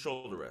going to use a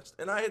shoulder rest.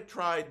 And I had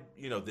tried,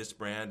 this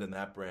brand and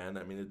that brand.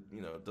 I mean,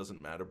 it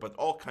doesn't matter, but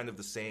all kind of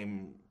the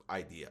same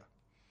idea.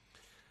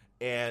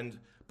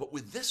 But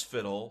with this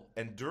fiddle,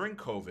 and during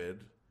COVID,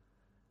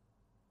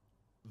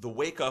 the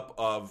wake up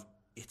of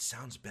it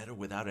sounds better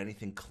without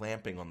anything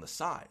clamping on the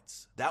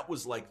sides. That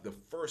was like the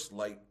first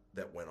light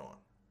that went on.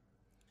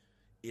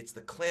 It's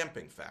the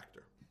clamping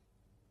factor.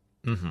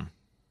 Mm-hmm.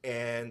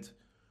 And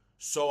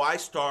So I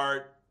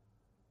start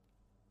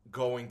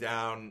going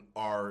down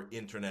our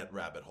internet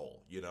rabbit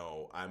hole.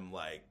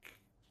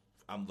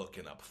 I'm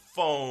looking up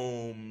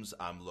foams,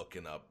 I'm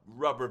looking up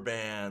rubber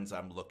bands,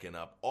 I'm looking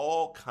up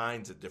all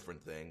kinds of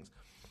different things.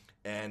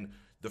 And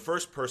the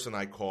first person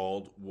I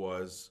called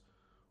was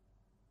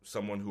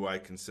someone who I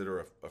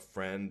consider a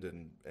friend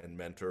and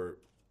mentor,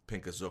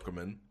 Pinka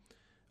Zuckerman,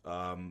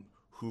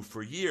 who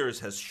for years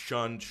has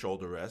shunned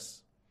shoulder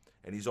rests,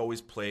 and he's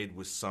always played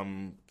with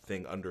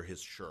something under his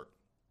shirt.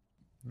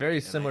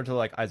 Very similar to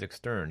like Isaac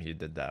Stern. He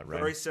did that, right?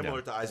 Very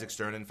similar to Isaac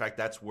Stern. In fact,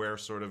 that's where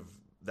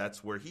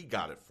he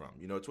got it from.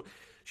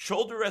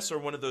 Shoulder rests are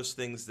one of those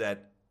things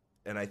that,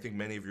 and I think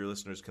many of your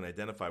listeners can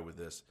identify with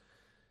this,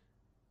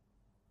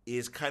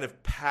 is kind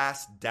of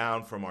passed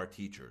down from our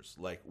teachers.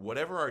 Like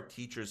whatever our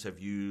teachers have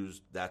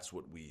used, that's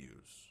what we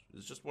use.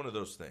 It's just one of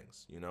those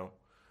things,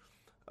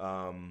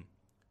 And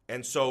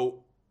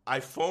so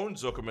I phoned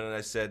Zuckerman and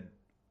I said,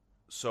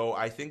 so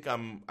I think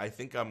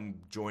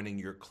I'm joining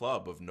your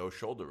club of no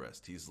shoulder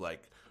rest. He's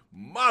like,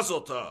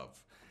 Mazel Tov.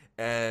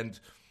 And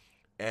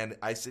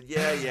I said,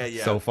 yeah.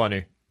 So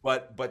funny.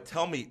 But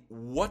tell me,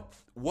 what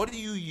do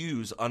you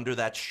use under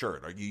that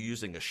shirt? Are you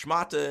using a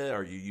schmata?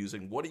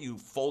 What are you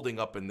folding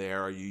up in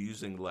there? Are you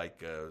using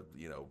like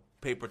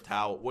paper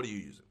towel? What are you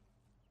using?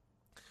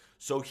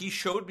 So he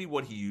showed me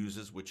what he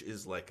uses, which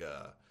is it's like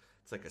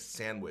a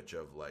sandwich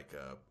of like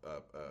a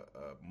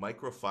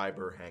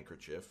microfiber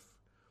handkerchief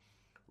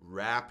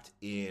wrapped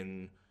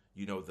in,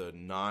 the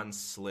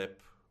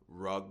non-slip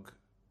rug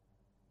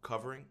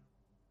covering.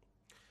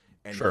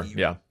 And sure,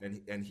 yeah.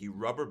 And he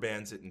rubber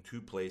bands it in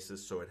two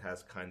places so it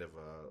has kind of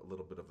a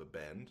little bit of a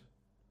bend,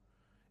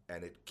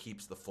 and it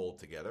keeps the fold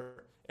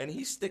together. And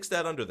he sticks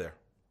that under there.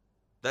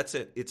 That's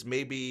it. It's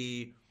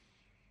maybe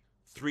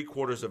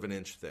 3/4 of an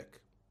inch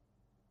thick.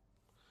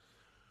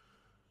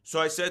 So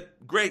I said,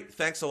 great,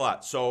 thanks a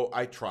lot. So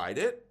I tried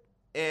it,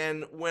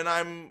 and when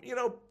I'm,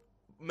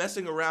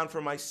 messing around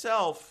for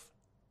myself,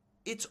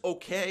 it's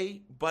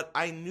okay, but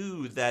I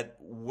knew that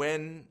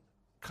when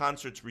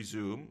concerts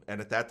resume, and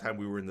at that time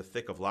we were in the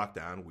thick of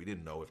lockdown, we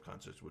didn't know if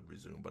concerts would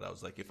resume, but I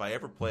was like, if I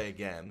ever play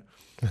again,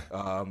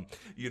 a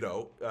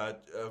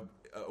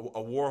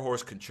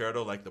Warhorse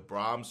concerto like the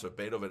Brahms or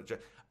Beethoven,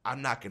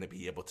 I'm not going to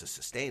be able to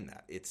sustain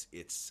that.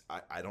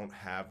 I don't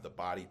have the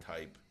body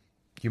type.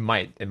 It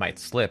might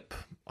slip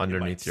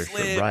underneath your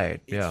shirt,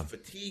 right? It's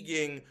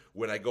fatiguing.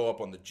 When I go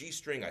up on the G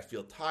string, I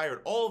feel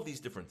tired. All of these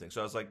different things. So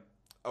I was like,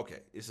 okay,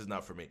 this is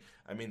not for me.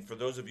 I mean, for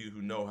those of you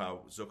who know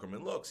how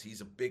Zuckerman looks,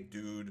 he's a big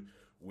dude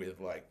with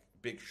like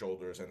big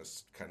shoulders, and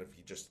it's kind of,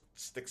 he just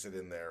sticks it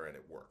in there and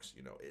it works.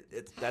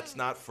 That's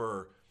not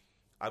for.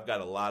 I've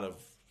got a lot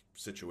of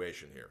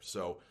situation here,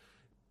 so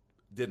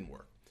didn't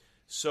work.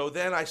 So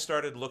then I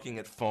started looking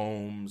at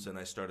foams, and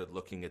I started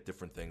looking at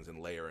different things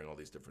and layering all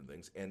these different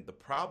things. And the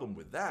problem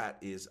with that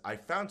is I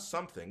found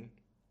something,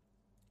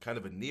 kind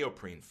of a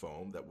neoprene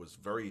foam that was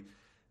very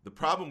 – the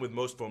problem with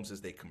most foams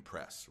is they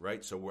compress,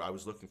 right? So I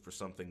was looking for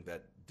something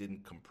that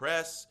didn't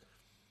compress.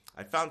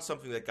 I found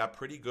something that got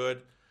pretty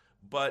good,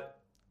 but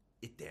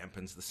it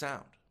dampens the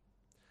sound.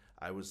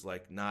 I was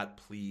like not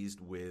pleased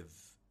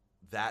with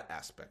that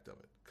aspect of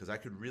it because I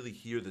could really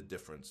hear the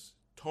difference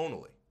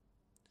tonally.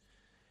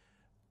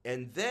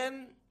 And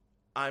then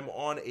I'm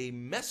on a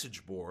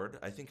message board.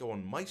 I think I'm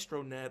on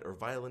MaestroNet or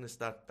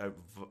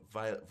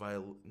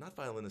not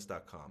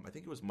violinist.com. I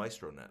think it was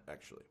MaestroNet,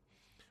 actually,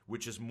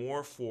 which is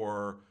more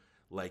for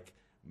like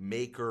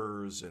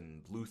makers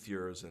and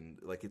luthiers, and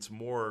like it's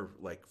more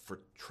like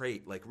for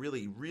trade, like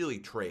really, really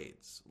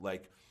trades.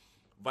 Like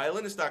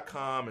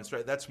violinist.com,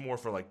 that's more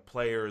for like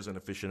players and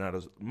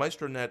aficionados.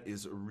 MaestroNet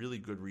is a really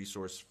good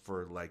resource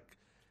for like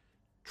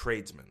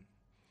tradesmen.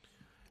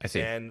 I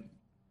see. And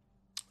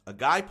a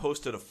guy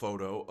posted a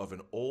photo of an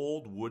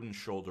old wooden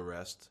shoulder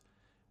rest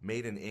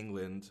made in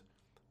England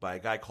by a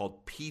guy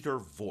called Peter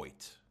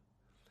Voigt.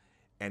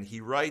 And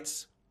he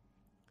writes,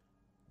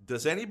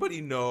 does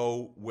anybody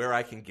know where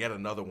I can get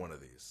another one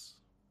of these?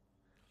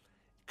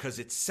 Because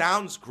it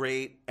sounds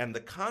great, and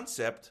the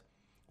concept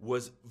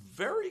was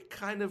very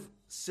kind of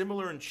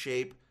similar in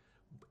shape,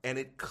 and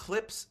it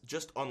clips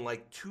just on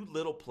like two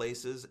little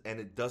places, and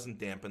it doesn't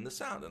dampen the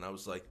sound. And I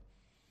was like,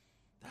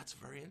 that's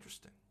very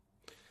interesting.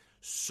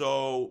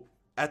 So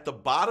at the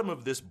bottom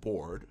of this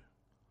board,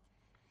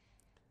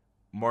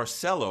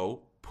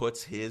 Marcelo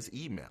puts his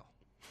email.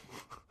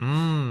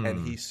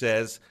 And he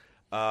says,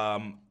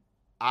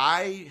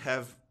 I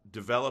have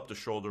developed a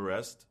shoulder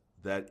rest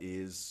that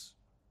is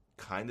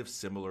kind of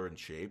similar in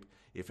shape.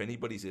 If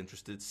anybody's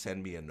interested,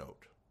 send me a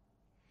note.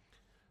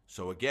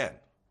 So again,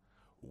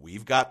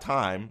 we've got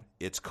time.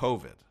 It's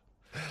COVID.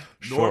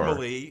 Sure.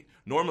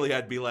 Normally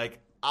I'd be like,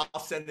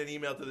 I'll send an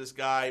email to this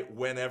guy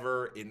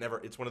whenever.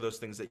 It's one of those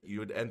things that you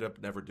would end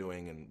up never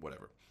doing and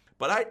whatever.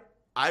 But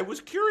I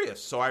was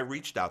curious, so I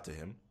reached out to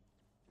him.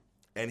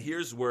 And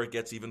here's where it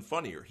gets even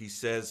funnier. He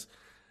says,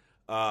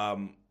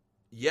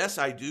 yes,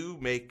 I do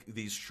make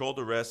these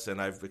shoulder rests, and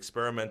I've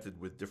experimented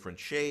with different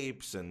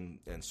shapes and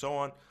so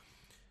on.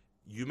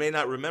 you may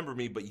not remember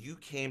me, but you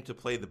came to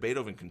play the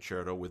Beethoven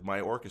Concerto with my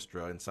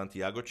orchestra in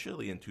Santiago,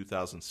 Chile in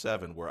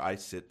 2007, where I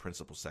sit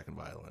principal second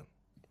violin.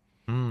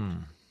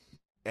 Mm.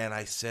 And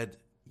I said,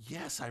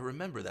 yes, I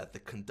remember that. The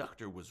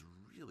conductor was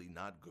really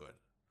not good.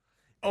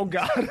 Oh,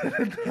 God.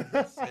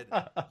 He said,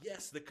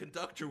 yes, the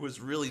conductor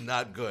was really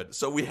not good.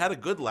 So we had a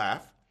good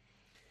laugh.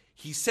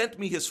 He sent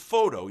me his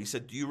photo. He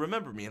said, do you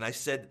remember me? And I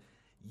said,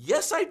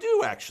 yes, I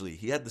do, actually.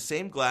 He had the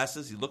same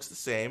glasses. He looks the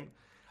same.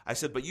 I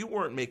said, but you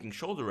weren't making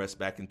shoulder rests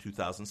back in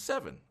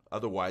 2007.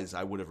 Otherwise,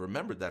 I would have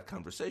remembered that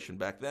conversation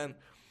back then.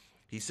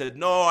 He said,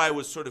 no, I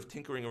was sort of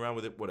tinkering around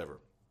with it, whatever.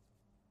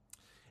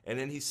 And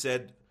then he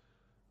said,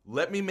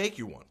 let me make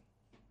you one.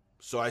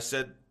 So I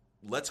said,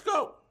 let's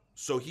go.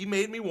 So he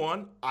made me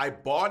one. I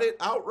bought it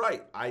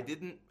outright. I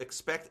didn't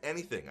expect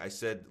anything. I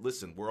said,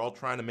 listen, we're all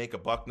trying to make a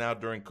buck now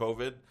during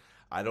COVID.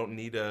 I don't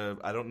need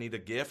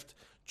a gift.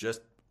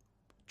 Just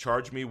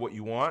charge me what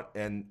you want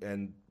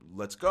and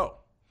let's go.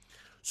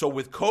 So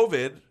with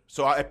COVID,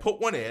 so I put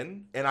one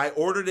in and I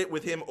ordered it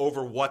with him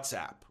over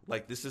WhatsApp.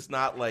 Like this is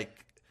not like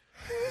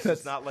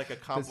a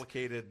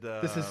complicated.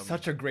 This is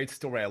such a great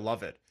story. I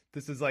love it.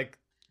 This is like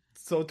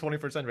so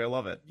 21st century. I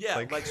love it.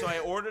 Yeah, like so I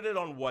ordered it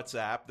on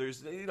WhatsApp.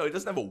 There's he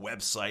doesn't have a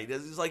website.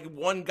 He's like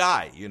one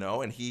guy,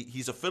 and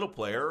he's a fiddle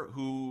player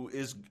who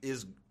is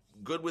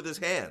good with his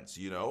hands,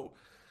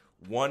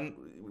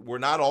 We're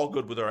not all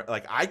good with our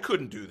I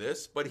couldn't do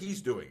this, but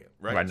he's doing it,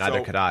 right? Right,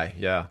 neither could I.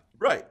 Yeah.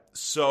 Right.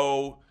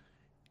 So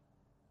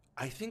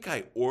I think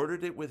I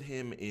ordered it with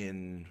him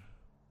in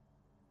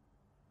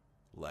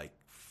like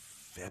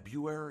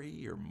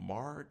February or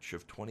March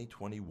of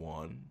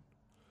 2021.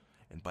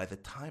 And by the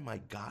time I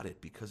got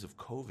it, because of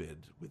COVID,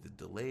 with the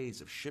delays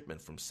of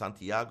shipment from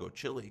Santiago,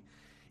 Chile,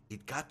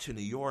 it got to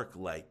New York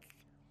like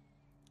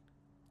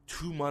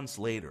 2 months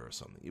later or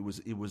something. It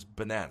was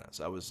bananas.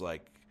 I was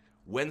like,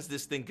 when's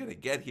this thing going to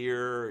get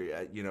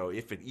here?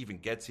 If it even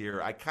gets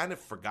here. I kind of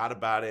forgot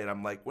about it.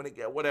 I'm like, when it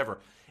get, whatever.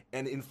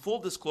 And in full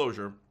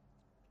disclosure,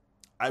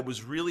 I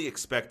was really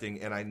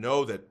expecting, and I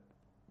know that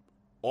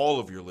all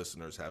of your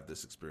listeners have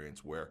this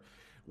experience, where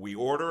we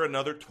order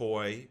another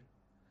toy,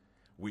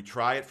 we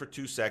try it for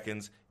 2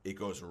 seconds, it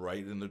goes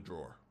right in the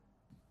drawer.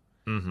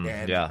 Mm-hmm.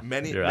 And yeah,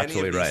 many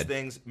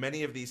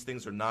of these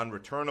things are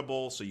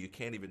non-returnable, so you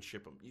can't even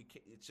ship them.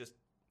 It's just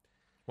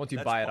once you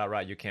buy it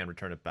outright, you can't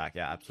return it back.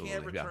 Yeah, absolutely.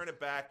 You can't return it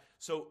back.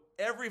 So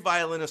every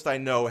violinist I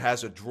know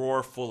has a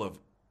drawer full of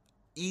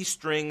E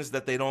strings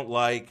that they don't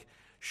like,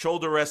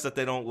 shoulder rests that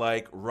they don't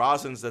like,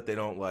 rosins that they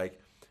don't like.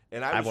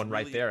 And I have one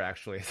right there,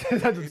 actually.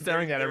 I'm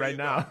staring at it right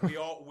now.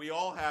 We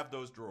all have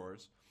those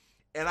drawers.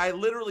 And I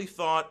literally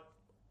thought,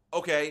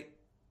 okay,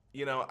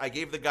 I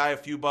gave the guy a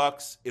few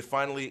bucks.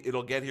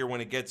 It'll get here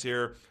when it gets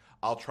here.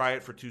 I'll try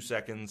it for 2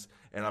 seconds,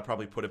 and I'll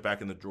probably put it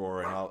back in the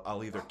drawer, and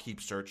I'll either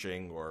keep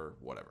searching or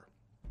whatever.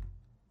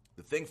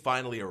 The thing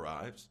finally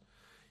arrives.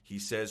 He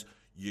says,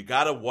 you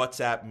got to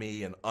WhatsApp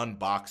me an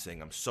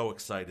unboxing. I'm so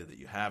excited that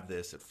you have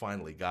this. It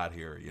finally got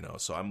here,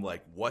 So I'm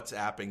like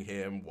WhatsApping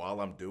him while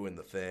I'm doing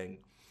the thing.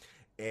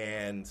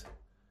 And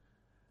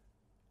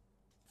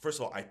first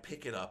of all, I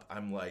pick it up.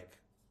 I'm like,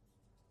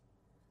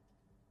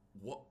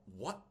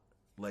 what?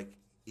 Like,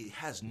 it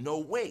has no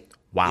weight.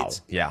 Wow.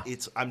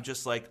 I'm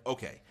just like,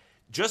 okay.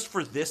 Just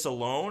for this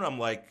alone, I'm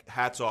like,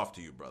 hats off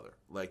to you, brother.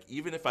 Like,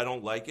 even if I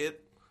don't like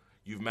it,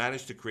 you've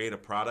managed to create a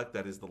product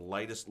that is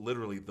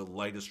literally the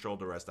lightest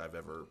shoulder rest I've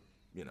ever,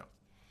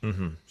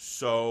 Mm-hmm.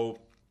 So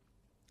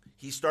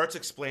he starts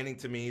explaining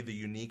to me the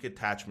unique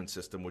attachment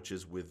system, which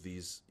is with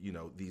these,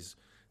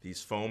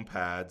 these foam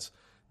pads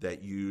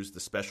that use the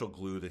special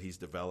glue that he's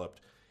developed.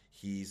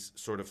 He's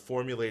sort of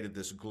formulated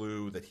this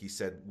glue that he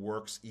said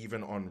works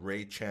even on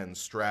Ray Chen's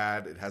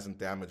Strad. It hasn't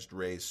damaged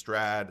Ray's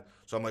Strad.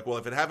 So I'm like, well,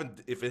 if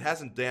it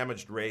hasn't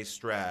damaged Ray's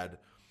Strad,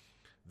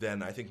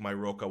 then I think my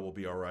Roca will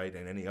be all right,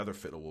 and any other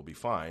fiddle will be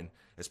fine,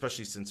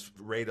 especially since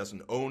Ray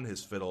doesn't own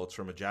his fiddle. It's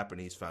from a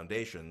Japanese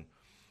foundation.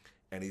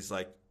 And he's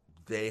like,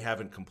 they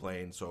haven't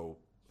complained. So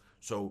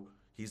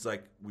he's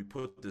like, we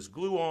put this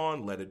glue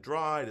on, let it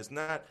dry, this and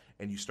that,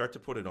 and you start to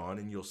put it on,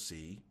 and you'll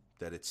see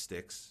that it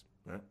sticks,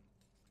 right?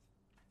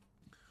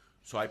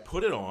 So I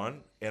put it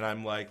on, and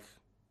I'm like,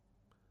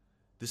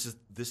 this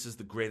is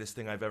the greatest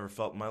thing I've ever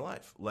felt in my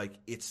life. Like,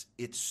 it's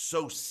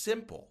so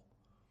simple.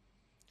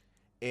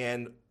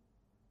 And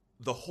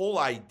the whole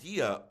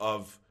idea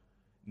of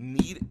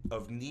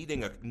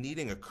needing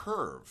a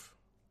curve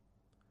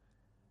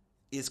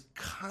is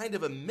kind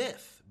of a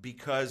myth,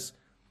 because,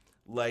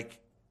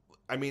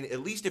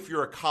 at least if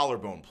you're a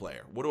collarbone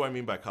player. What do I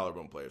mean by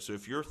collarbone player? So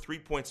if your 3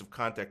 points of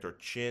contact are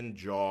chin,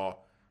 jaw,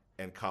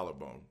 and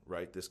collarbone,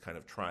 right? This kind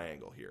of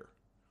triangle here.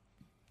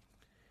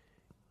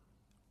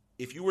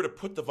 If you were to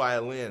put the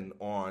violin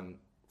on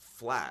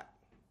flat,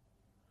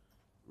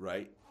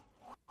 right,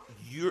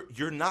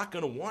 you're not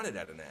going to want it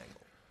at an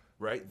angle,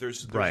 right?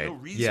 There's no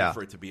reason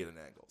for it to be at an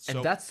angle.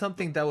 And that's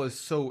something that was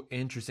so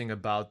interesting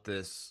about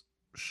this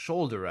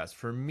shoulder rest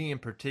for me in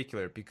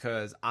particular,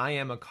 because I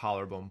am a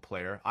collarbone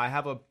player.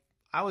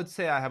 I would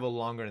say I have a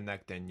longer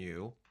neck than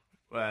you,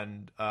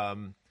 and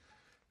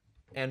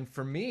And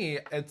for me,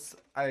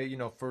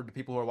 for the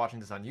people who are watching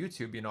this on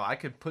YouTube, I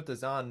could put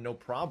this on no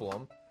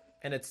problem,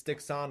 and it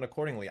sticks on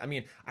accordingly. I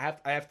mean, I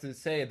have to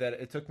say that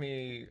it took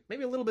me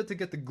maybe a little bit to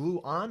get the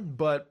glue on,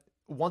 but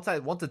once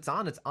it's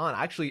on, it's on.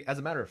 Actually, as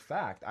a matter of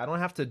fact, I don't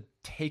have to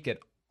take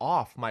it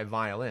off my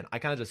violin. I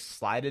kind of just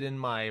slide it in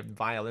my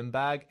violin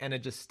bag, and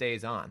it just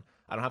stays on.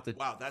 I don't have to.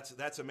 Wow,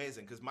 that's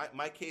amazing, because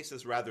my case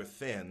is rather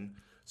thin,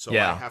 so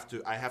Yeah.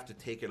 I have to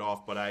take it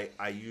off. But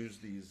I use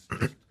these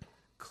just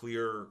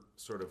clear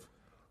sort of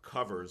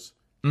covers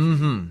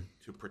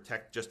to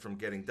protect just from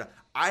getting done.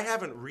 I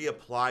haven't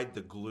reapplied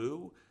the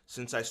glue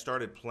since I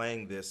started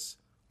playing this,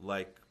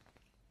 like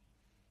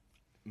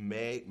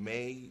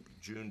May,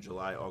 June,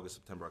 July, August,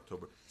 September,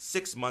 October.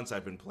 6 months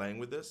I've been playing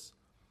with this.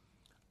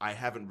 I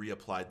haven't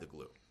reapplied the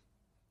glue.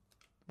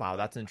 Wow,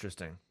 that's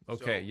interesting.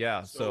 Okay,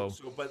 yeah.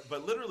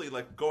 But literally,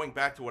 like, going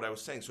back to what I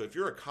was saying. So if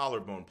you're a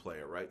collarbone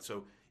player, right?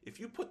 So if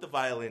you put the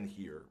violin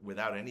here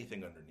without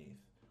anything underneath,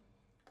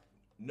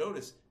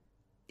 notice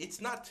it's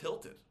not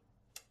tilted.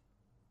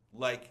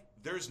 Like,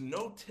 there's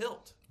no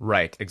tilt.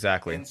 Right,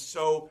 exactly. And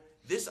so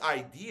this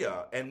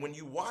idea, and when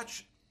you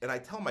watch, and I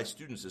tell my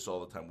students this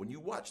all the time, when you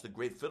watch the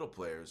great fiddle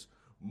players,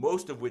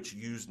 most of which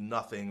use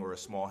nothing or a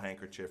small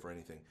handkerchief or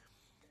anything,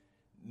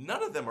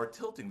 none of them are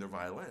tilting their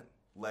violin.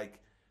 Like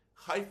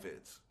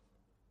Heifetz,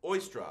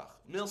 Oistrakh,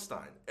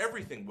 Milstein,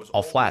 everything was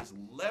All always flat.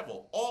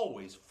 level,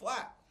 always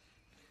flat.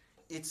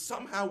 It's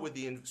somehow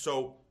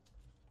so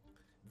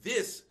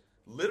this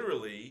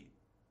literally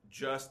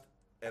just,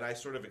 and I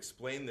sort of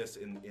explain this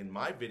in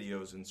my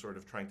videos and sort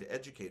of trying to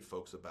educate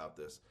folks about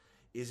this,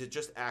 is it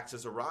just acts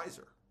as a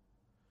riser.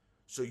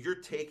 So you're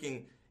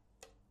taking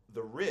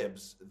the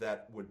ribs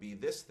that would be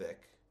this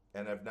thick,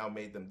 and I've now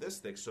made them this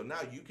thick, so now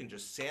you can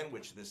just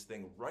sandwich this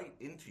thing right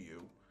into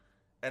you,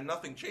 and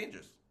nothing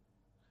changes.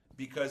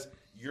 Because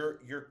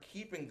you're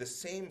keeping the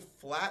same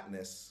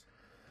flatness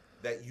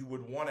that you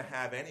would want to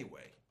have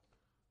anyway.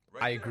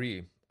 Right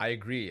I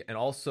agree. And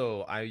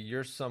also,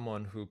 you're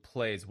someone who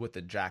plays with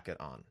the jacket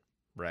on,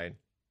 right?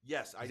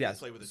 Yes, I do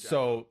play with a jacket.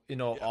 So,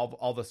 all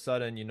of a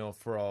sudden,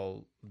 for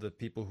all the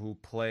people who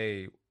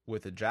play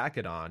with a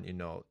jacket on,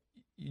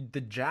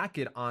 the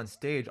jacket on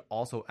stage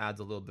also adds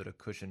a little bit of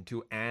cushion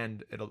too,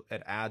 and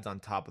it adds on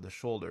top of the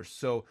shoulders.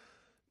 So,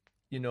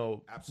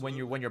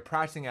 Absolutely. when you're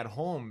practicing at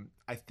home,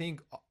 I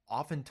think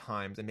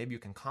oftentimes, and maybe you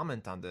can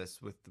comment on this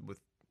with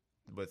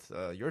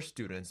your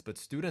students, but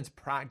students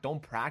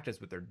don't practice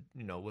with their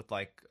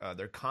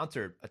their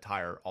concert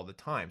attire all the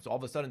time. So all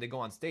of a sudden they go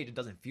on stage, it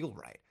doesn't feel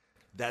right.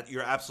 That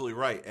you're absolutely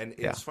right, and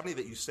it's funny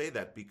that you say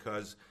that,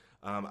 because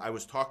I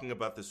was talking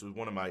about this with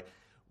one of my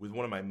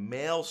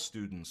male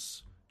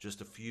students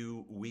just a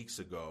few weeks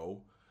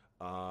ago,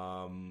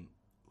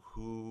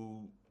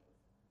 who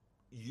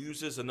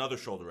uses another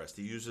shoulder rest.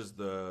 He uses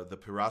the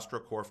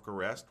Pirastra Korfka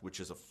rest, which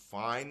is a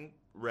fine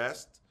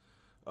rest.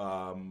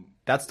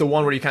 That's the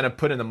one where you kind of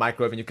put in the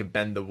microwave and you can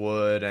bend the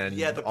wood and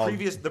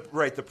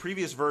the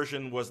previous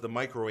version was the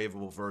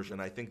microwavable version.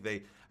 I think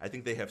they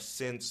have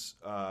since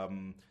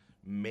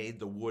made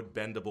the wood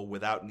bendable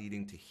without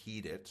needing to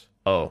heat it.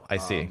 Oh, I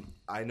see.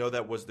 I know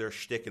that was their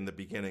shtick in the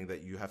beginning,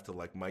 that you have to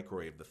like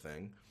microwave the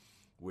thing,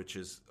 which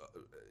is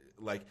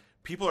like,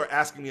 people are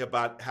asking me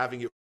about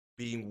having it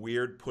being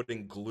weird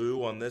putting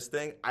glue on this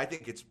thing. I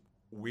think it's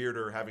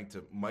weirder having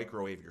to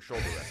microwave your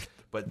shoulder rest,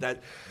 but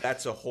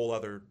that's a whole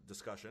other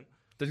discussion.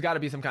 There's got to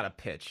be some kind of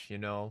pitch,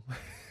 or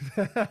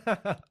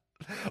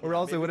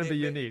else it wouldn't be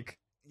unique.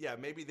 Yeah,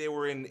 maybe they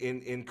were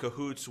in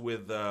cahoots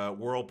with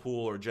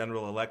Whirlpool or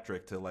General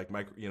Electric to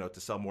to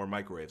sell more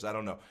microwaves. I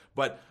don't know,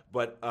 but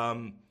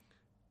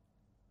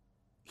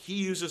he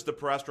uses the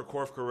Pirastra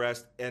Korfka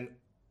rest, and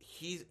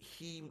he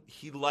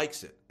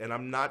likes it. And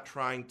I'm not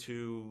trying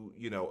to,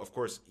 of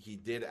course, he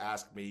did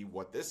ask me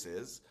what this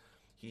is.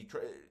 He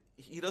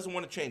doesn't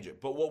want to change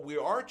it, but what we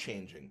are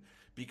changing,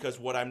 because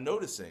what I'm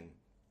noticing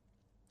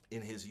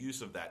in his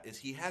use of that is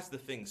he has the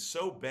thing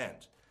so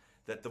bent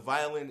that the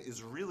violin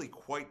is really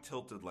quite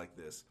tilted like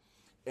this,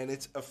 and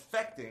it's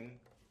affecting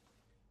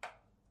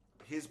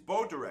his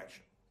bow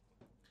direction.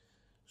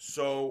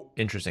 So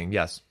interesting,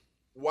 yes.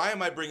 Why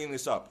am I bringing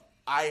this up?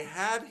 I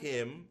had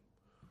him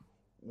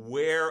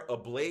wear a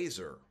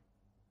blazer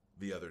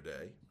the other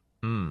day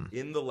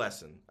in the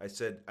lesson. I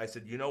said,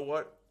 you know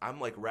what? I'm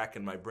like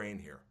racking my brain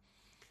here,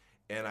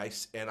 and I.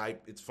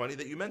 It's funny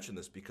that you mentioned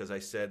this, because I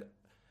said,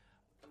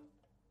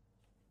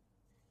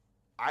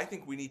 I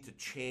think we need to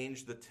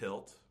change the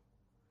tilt.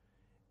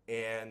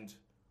 And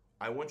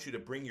I want you to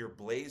bring your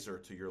blazer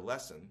to your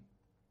lesson,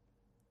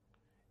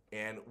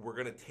 and we're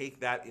going to take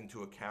that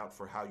into account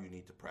for how you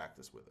need to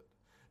practice with it.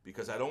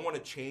 Because I don't want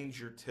to change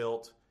your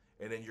tilt,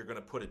 and then you're going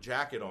to put a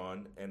jacket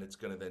on, and it's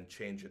going to then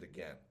change it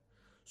again.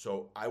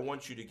 So I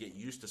want you to get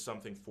used to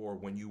something for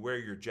when you wear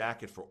your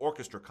jacket for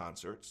orchestra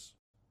concerts.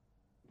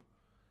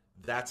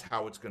 That's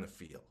how it's going to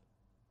feel.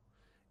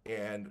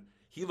 And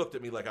he looked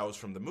at me like I was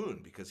from the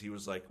moon, because he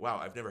was like, wow,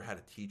 I've never had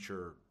a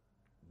teacher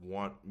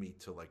want me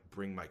to like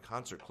bring my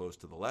concert clothes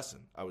to the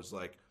lesson. I was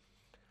like,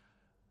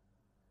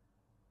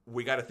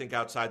 we got to think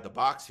outside the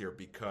box here,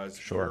 because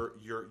Sure.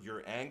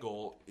 your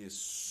angle is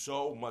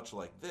so much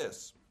like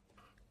this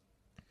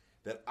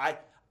that I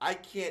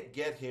can't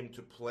get him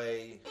to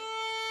play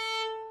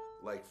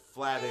like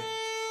flat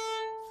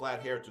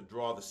hair to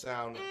draw the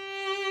sound.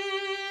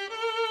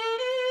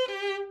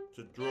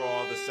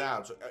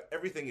 So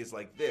everything is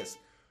like this.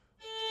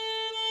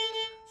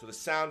 So the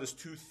sound is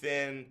too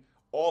thin,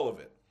 all of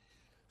it.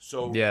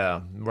 So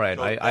Yeah, right.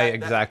 so I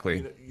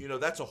exactly.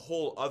 that's a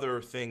whole other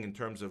thing in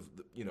terms of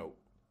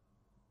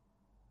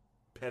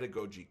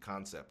pedagogy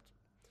concept,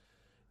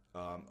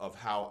 of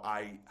how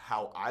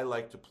I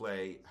like to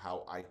play,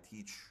 how I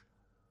teach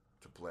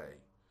to play.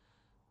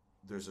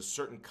 There's a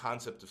certain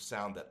concept of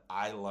sound that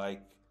I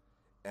like,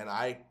 and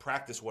I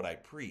practice what I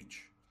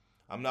preach.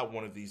 I'm not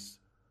one of these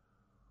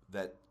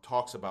that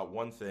talks about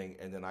one thing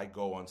and then I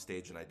go on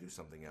stage and I do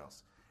something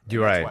else. And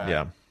You're that's right. why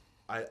Yeah.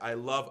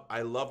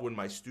 I love when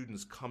my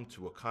students come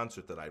to a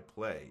concert that I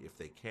play, if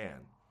they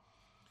can,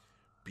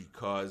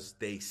 because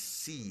they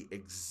see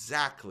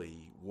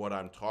exactly what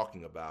I'm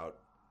talking about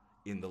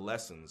in the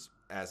lessons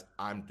as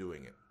I'm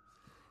doing it.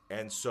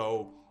 And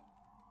so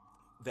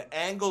the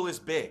angle is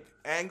big.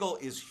 Angle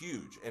is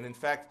huge. And in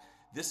fact,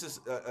 this is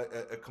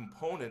a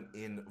component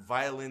in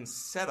violin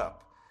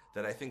setup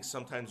that I think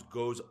sometimes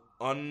goes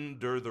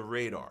under the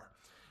radar.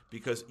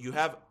 Because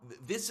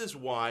this is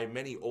why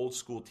many old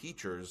school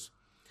teachers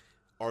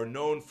are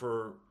known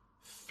for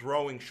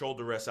throwing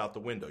shoulder rests out the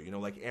window.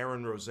 Like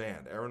Aaron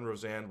Roseanne. Aaron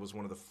Roseanne was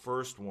one of the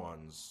first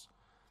ones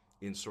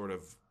in sort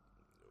of,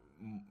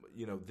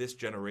 this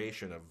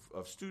generation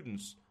of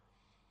students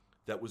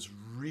that was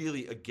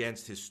really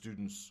against his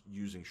students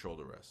using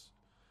shoulder rests.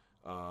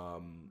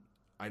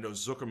 I know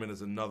Zuckerman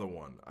is another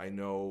one. I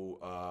know,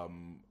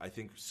 I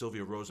think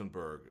Sylvia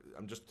Rosenberg.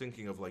 I'm just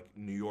thinking of like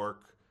New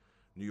York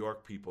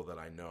people that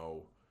I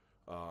know.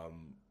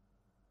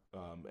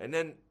 And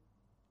then,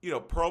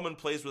 Perlman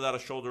plays without a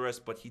shoulder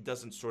rest, but he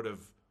doesn't sort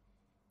of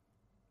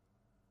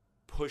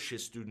push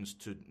his students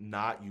to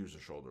not use a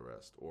shoulder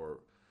rest.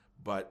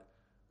 But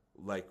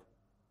like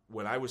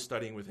when I was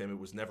studying with him, it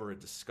was never a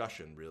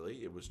discussion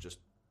really. It was just,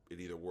 it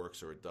either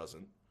works or it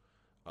doesn't.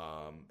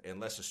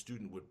 Unless a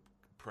student would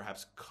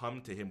perhaps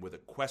come to him with a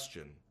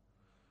question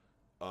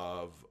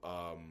of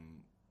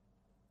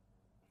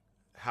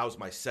how's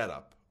my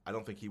setup, I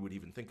don't think he would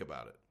even think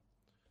about it.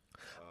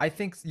 I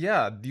think,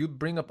 yeah, you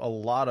bring up a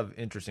lot of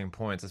interesting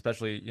points,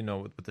 especially,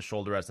 with the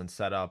shoulder rest and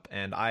setup.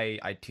 And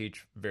I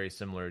teach very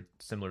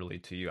similarly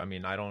to you. I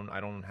mean, I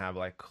don't have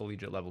like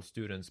collegiate level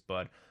students,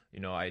 but,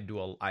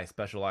 I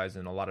specialize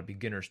in a lot of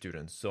beginner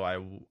students. So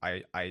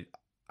I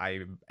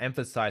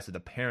emphasize to the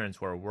parents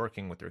who are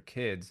working with their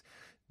kids,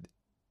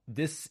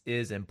 this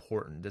is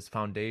important. This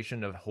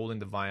foundation of holding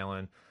the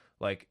violin,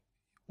 like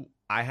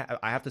I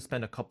have to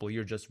spend a couple of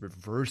years just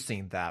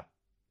reversing that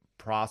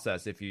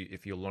process if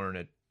you learn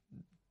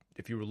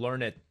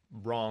it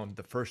wrong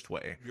the first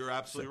way. You're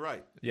absolutely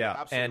right. Yeah,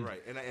 You're absolutely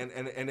right.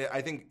 And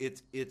I think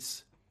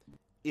it's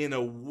in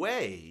a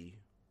way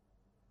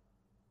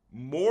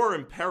more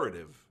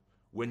imperative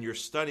when you're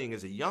studying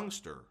as a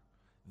youngster,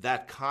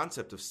 that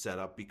concept of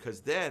setup,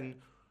 because then,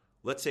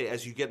 let's say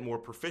as you get more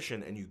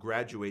proficient and you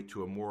graduate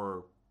to a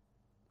more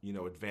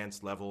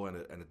advanced level and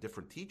a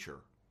different teacher,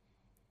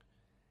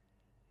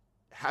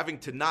 having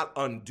to not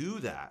undo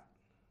that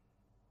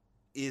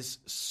is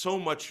so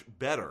much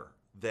better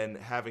than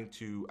having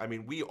to,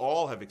 we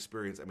all have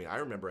experienced, I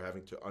remember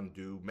having to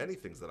undo many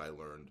things that I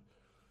learned,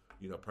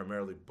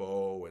 primarily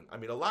bow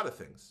and a lot of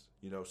things,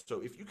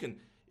 so if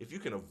you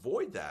can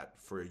avoid that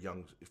for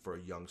a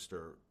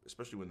youngster,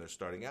 especially when they're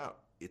starting out,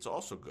 it's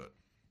also good.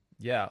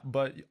 Yeah,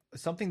 but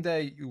something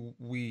that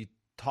we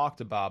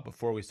talked about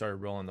before we started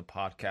rolling the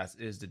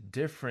podcast is the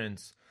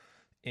difference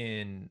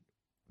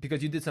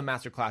because you did some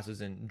master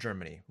classes in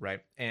Germany,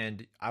 right?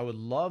 And I would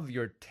love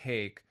your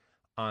take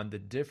on the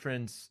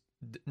difference,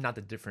 not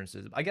the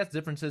differences, I guess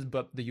differences,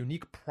 but the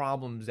unique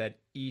problems that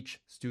each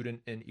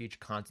student in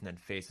each continent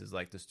faces,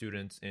 like the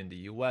students in the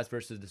US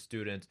versus the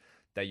students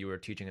that you were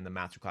teaching in the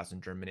masterclass in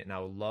Germany. And I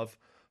would love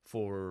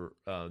for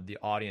the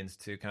audience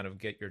to kind of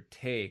get your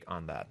take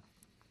on that.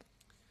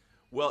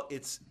 Well,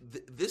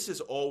 this is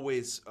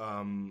always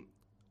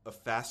a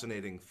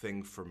fascinating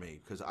thing for me,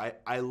 because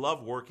I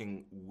love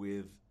working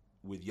with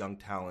young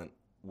talent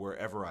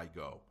wherever I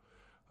go,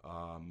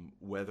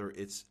 whether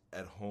it's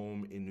at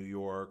home in New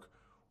York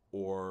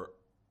or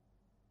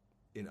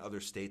in other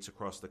states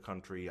across the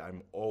country.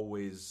 I'm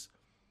always,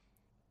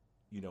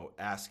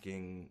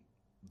 asking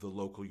the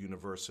local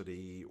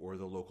university or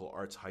the local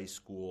arts high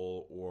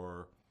school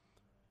or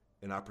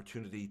an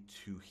opportunity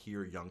to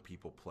hear young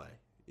people play.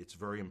 It's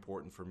very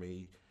important for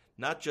me,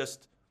 not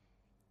just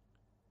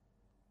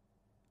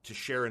to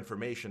share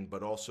information,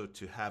 but also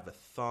to have a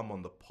thumb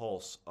on the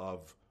pulse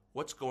of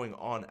what's going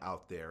on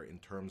out there in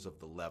terms of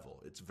the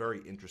level. It's very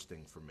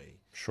interesting for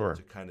me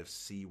to kind of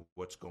see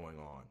what's going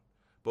on,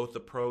 both the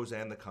pros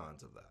and the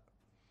cons of that.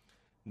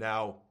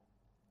 Now,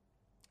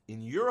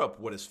 in Europe,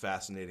 what is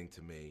fascinating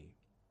to me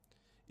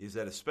is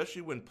that,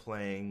 especially when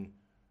playing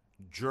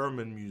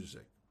German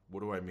music, what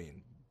do I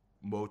mean?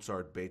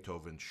 Mozart,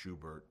 Beethoven,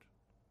 Schubert.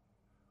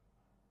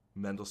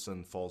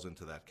 Mendelssohn falls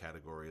into that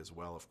category as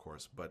well, of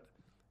course, but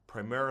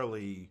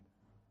primarily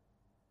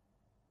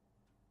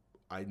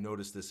I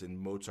noticed this in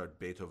Mozart,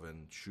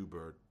 Beethoven,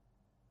 Schubert,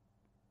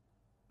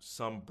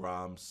 some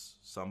Brahms,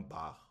 some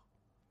Bach.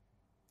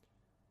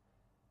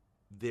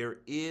 There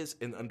is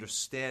an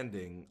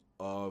understanding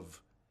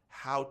of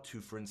how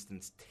to, for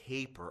instance,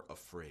 taper a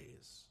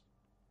phrase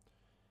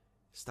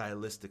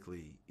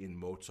stylistically in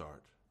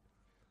Mozart.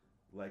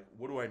 Like,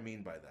 what do I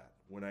mean by that?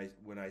 When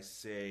I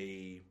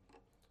say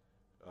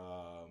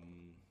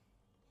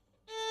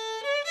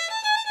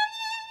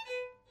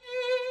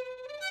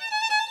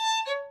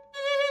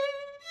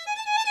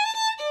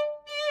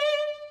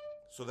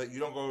so that you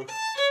don't go,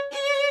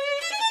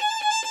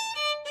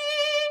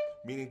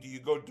 meaning do you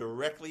go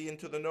directly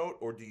into the note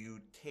or do you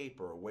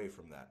taper away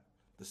from that,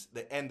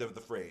 the end of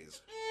the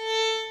phrase?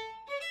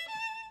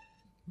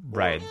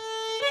 Right.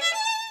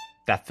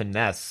 That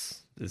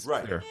finesse is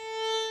right. Clear.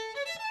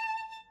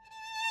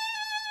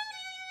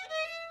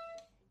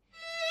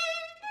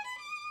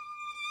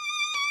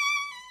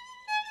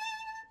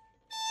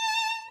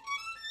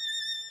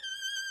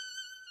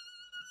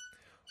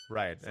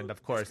 Right, so, and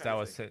of course that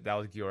was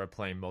Giora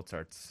playing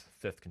Mozart's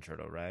Fifth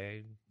Concerto,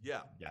 right?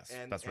 Yeah. Yes,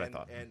 that's what I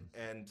thought.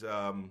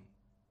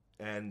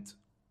 And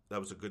that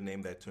was a good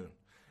name, that tune.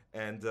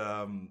 And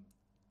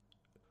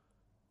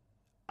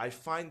I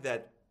find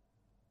that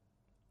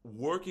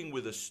working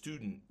with a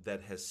student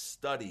that has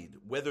studied,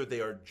 whether they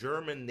are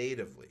German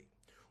natively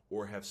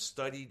or have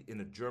studied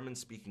in a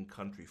German-speaking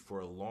country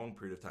for a long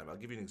period of time. I'll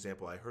give you an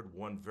example. I heard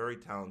one very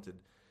talented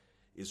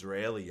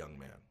Israeli young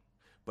man,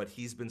 but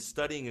he's been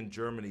studying in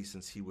Germany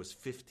since he was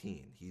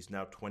 15. He's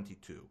now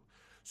 22.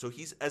 So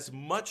he's as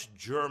much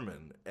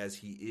German as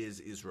he is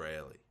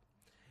Israeli.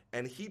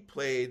 And he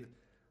played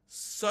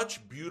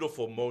such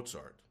beautiful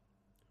Mozart.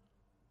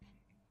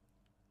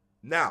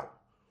 Now,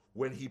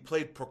 when he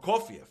played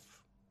Prokofiev,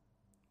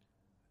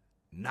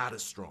 not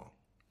as strong.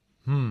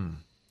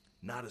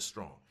 Not as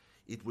strong.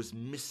 It was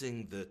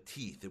missing the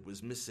teeth. It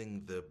was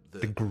missing the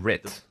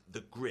grit.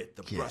 The grit,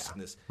 the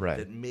brusqueness right.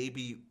 that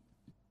maybe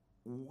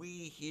we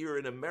here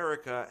in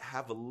America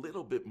have a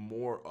little bit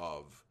more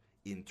of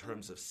in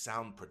terms of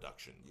sound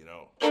production, you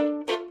know?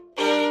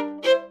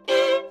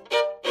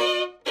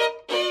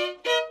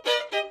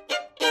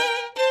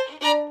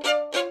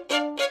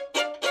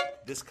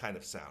 This kind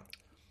of sound.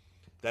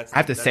 I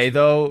have to say,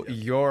 though,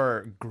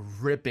 your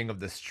gripping of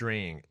the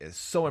string is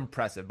so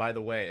impressive. By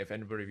the way, if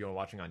anybody of you are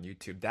watching on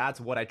YouTube,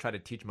 that's what I try to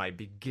teach my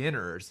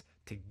beginners,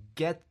 to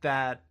get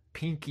that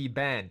pinky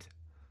bend.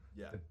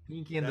 Yeah. The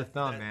pinky and the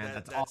thumb, man.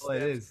 That's all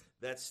it is.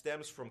 That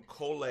stems from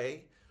coller,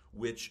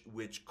 which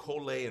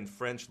coller in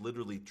French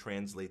literally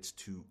translates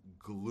to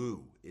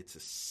glue. It's a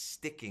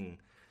sticking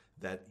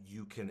that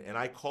you can, and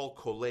I call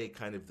coller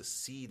kind of the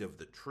seed of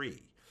the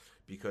tree,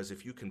 because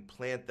if you can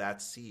plant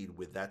that seed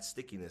with that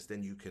stickiness,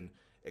 then you can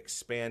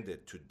expand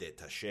it to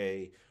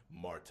détaché,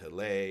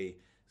 martelé,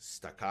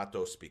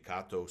 staccato,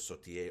 spiccato,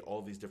 sautiller.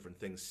 All these different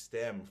things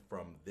stem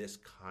from this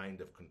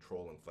kind of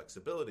control and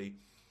flexibility.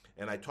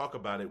 And I talk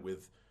about it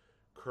with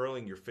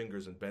curling your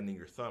fingers and bending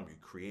your thumb. You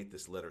create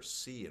this letter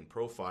C in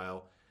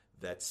profile.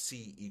 That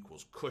C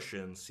equals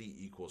cushion, C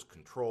equals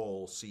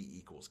control, C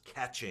equals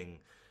catching.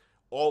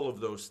 All of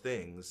those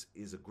things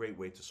is a great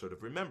way to sort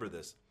of remember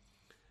this.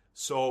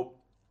 So,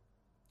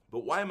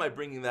 but why am I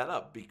bringing that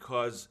up?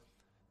 Because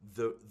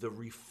the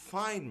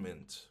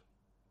refinement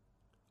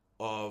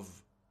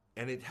of,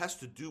 and it has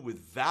to do with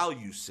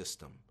value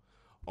system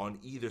on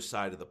either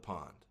side of the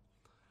pond.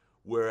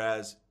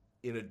 Whereas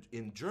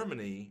in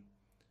Germany,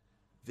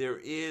 there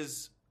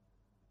is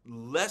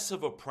less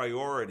of a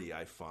priority,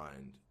 I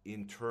find,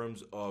 in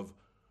terms of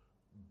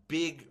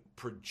big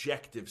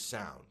projective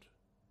sound.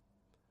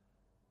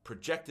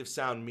 Projective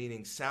sound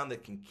meaning sound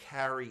that can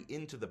carry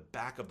into the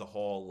back of the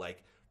hall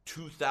like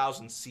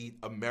 2,000-seat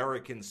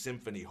American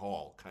Symphony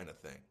Hall kind of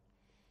thing.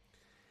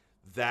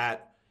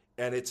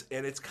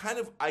 It's kind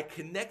of, I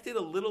connect it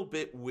a little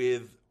bit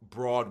with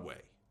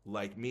Broadway,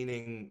 like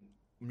meaning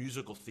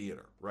musical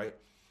theater, right?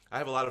 I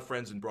have a lot of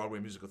friends in Broadway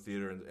musical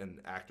theater and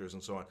actors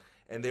and so on,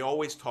 and they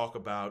always talk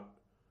about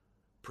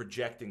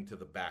projecting to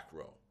the back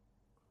row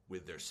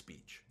with their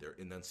speech, their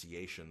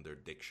enunciation, their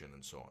diction,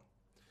 and so on.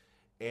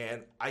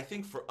 And I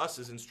think for us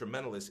as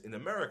instrumentalists in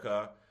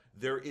America,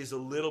 there is a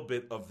little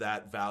bit of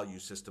that value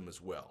system as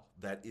well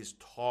that is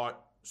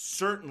taught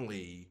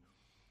certainly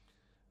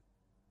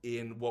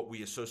in what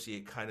we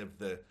associate kind of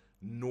the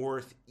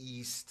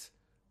Northeast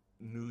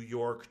New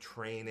York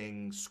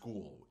training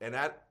school. And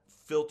that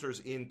filters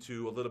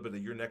into a little bit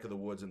of your neck of the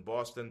woods in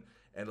Boston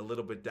and a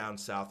little bit down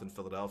south in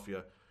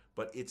Philadelphia.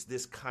 But it's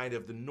this kind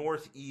of the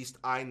Northeast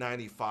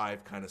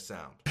I-95 kind of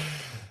sound.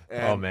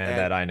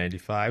 That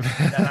I-95.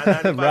 That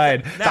I-95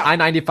 right. Now, the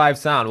I-95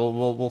 sound.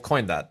 We'll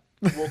coin that.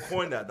 We'll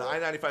coin that, the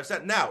I-95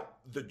 sound. Now,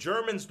 the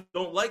Germans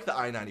don't like the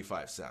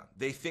I-95 sound.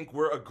 They think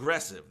we're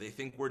aggressive. They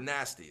think we're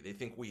nasty. They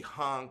think we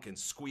honk and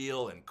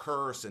squeal and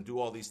curse and do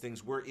all these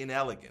things. We're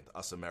inelegant,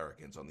 us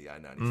Americans, on the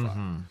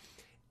I-95.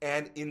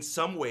 And in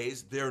some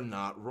ways, they're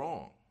not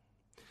wrong.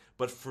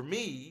 But for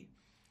me,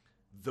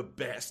 the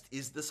best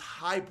is this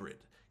hybrid.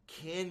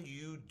 Can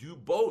you do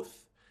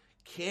both?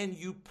 Can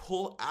you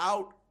pull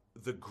out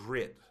the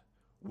grit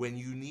when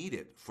you need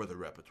it for the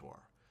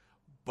repertoire?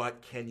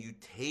 But can you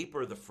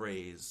taper the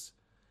phrase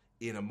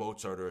in a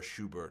Mozart or a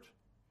Schubert?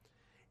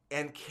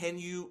 And can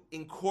you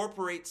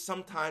incorporate,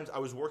 sometimes I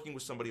was working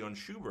with somebody on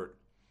Schubert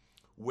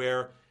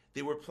where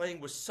they were playing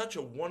with such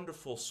a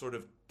wonderful sort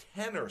of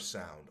tenor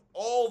sound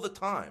all the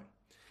time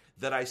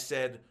that I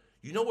said,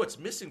 you know what's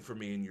missing for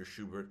me in your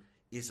Schubert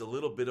is a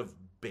little bit of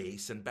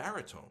bass and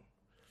baritone.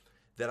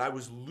 That I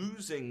was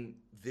losing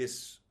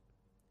this,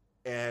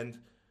 and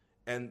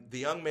the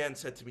young man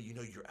said to me, you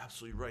know, you're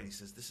absolutely right. He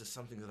says, this is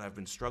something that I've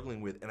been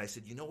struggling with. And I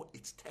said, you know what,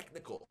 it's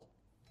technical.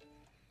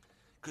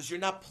 Because you're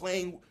not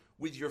playing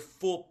with your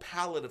full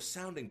palette of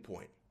sounding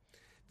point.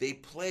 They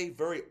play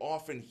very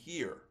often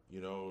here,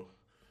 you know.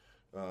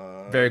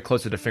 Very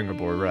close to the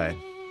fingerboard, right?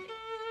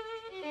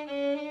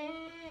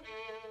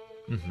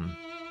 Mm-hmm.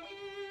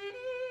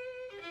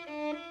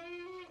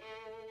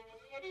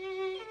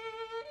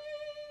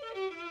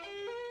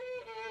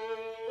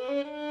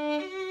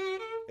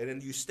 And then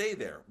you stay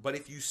there. But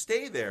if you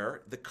stay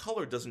there, the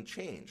color doesn't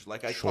change.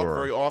 Like I Sure. talk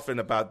very often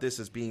about this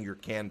as being your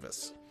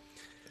canvas.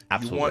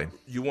 Absolutely.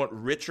 You want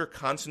richer,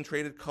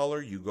 concentrated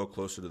color, you go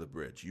closer to the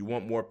bridge. You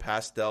want more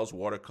pastels,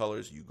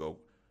 watercolors, you go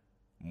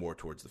more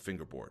towards the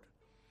fingerboard.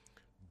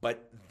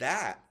 But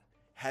that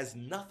has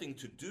nothing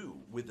to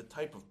do with the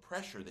type of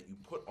pressure that you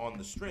put on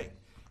the string.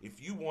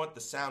 If you want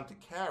the sound to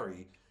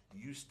carry,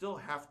 you still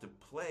have to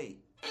play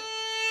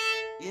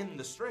in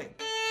the string.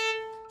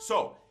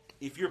 So,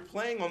 if you're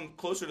playing on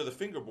closer to the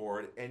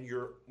fingerboard and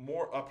you're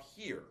more up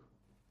here,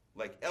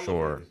 like elevated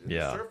Sure, in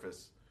yeah. the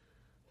surface,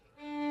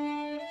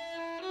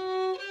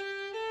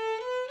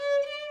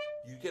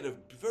 you get a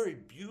very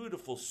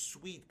beautiful,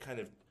 sweet kind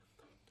of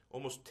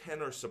almost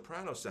tenor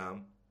soprano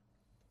sound.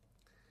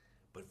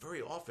 But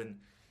very often,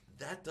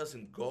 that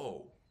doesn't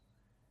go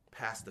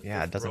past the Yeah,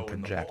 it fifth doesn't row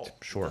in the project. hall.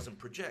 Sure. It doesn't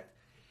project.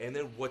 And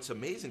then what's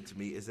amazing to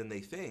me is then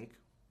they think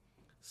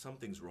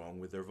something's wrong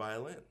with their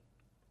violin.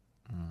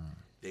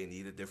 They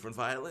need a different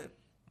violin.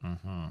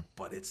 Mm-hmm.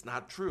 But it's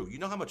not true. You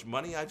know how much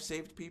money I've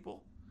saved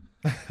people?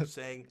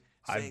 saying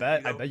I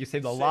bet you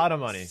saved a lot of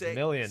money,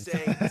 millions.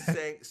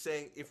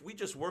 saying if we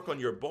just work on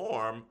your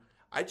barm,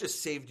 I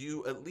just saved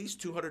you at least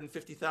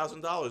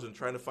 $250,000 in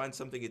trying to find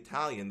something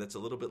Italian that's a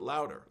little bit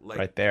louder. Like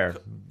Right there.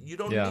 You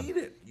don't Yeah. need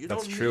it. You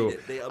That's don't true. need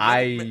it.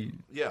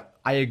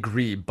 I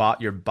agree.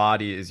 Your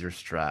body is your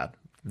Strat.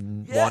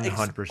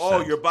 100%. Oh,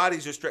 your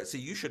body's your Strat. See,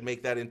 you should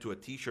make that into a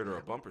T-shirt or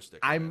a bumper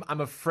sticker. I'm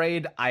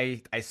afraid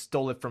I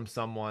stole it from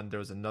someone. There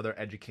was another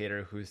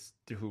educator who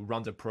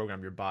runs a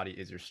program. Your body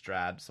is your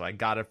Strat. So I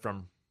got it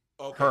from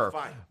her.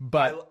 Fine.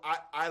 But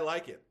I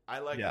like it. I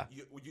like Yeah.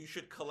 it. You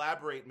should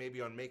collaborate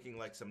maybe on making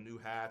like some new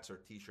hats or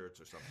T-shirts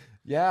or something.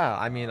 yeah,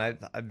 I mean, I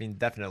mean,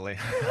 definitely.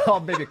 I'll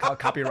maybe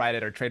copyright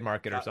it or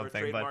trademark it or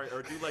something.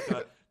 Or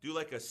do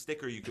like a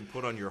sticker you can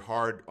put on your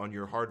hard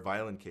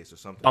violin case or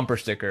something. Bumper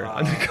sticker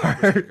on the car.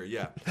 Bumper sticker,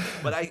 yeah.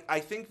 But I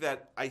think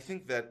that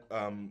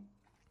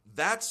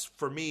that's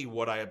for me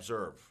what I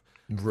observe.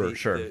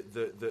 Sure.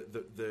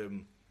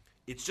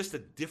 It's just a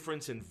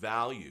difference in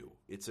value.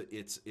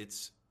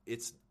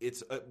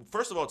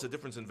 First of all, it's a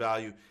difference in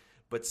value,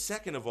 but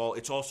second of all,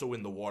 it's also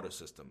in the water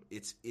system.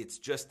 It's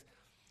just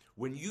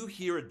when you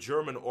hear a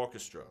German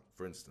orchestra,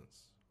 for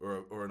instance,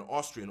 or an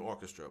Austrian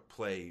orchestra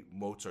play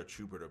Mozart,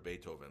 Schubert, or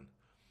Beethoven,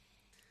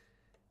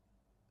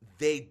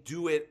 they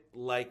do it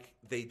like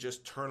they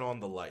just turn on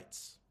the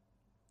lights.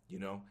 You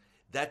know,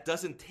 that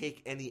doesn't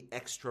take any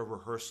extra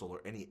rehearsal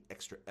or any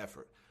extra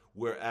effort.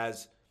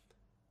 Whereas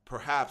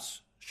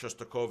perhaps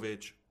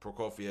Shostakovich,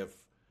 Prokofiev,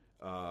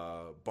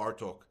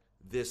 Bartók,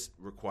 this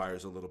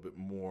requires a little bit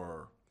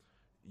more,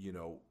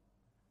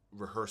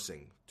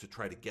 rehearsing to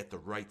try to get the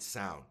right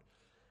sound.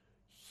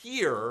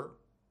 Here,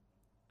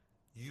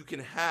 you can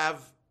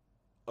have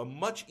a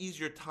much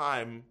easier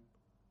time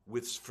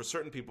for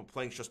certain people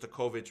playing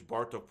Shostakovich,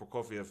 Bartók,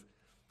 Prokofiev,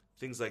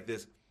 things like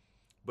this.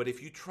 But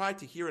if you try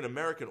to hear an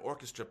American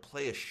orchestra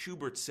play a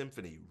Schubert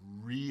symphony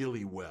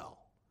really well,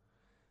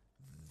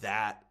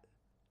 that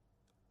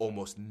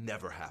almost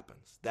never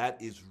happens.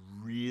 That is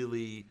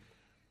really...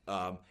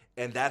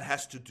 and that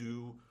has to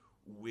do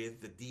with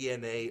the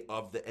DNA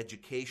of the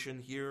education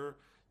here,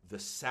 the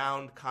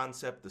sound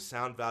concept, the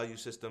sound value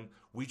system.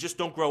 We just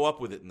don't grow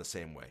up with it in the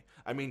same way.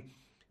 I mean,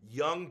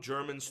 young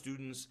German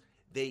students,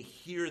 they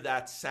hear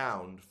that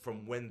sound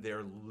from when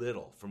they're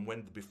little,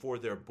 before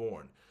they're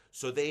born.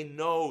 So they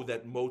know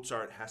that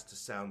Mozart has to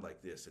sound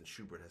like this and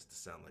Schubert has to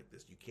sound like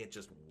this. You can't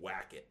just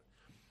whack it.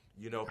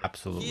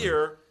 Absolutely.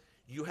 Here,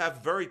 you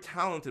have very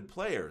talented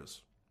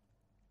players,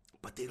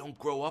 but they don't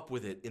grow up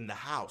with it in the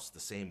house the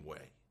same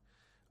way.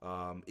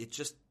 It's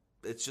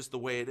just the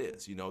way it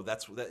is.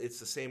 It's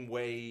the same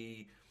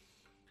way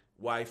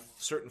why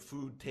certain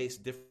food tastes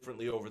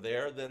differently over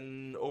there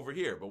than over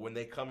here. But when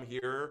they come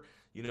here,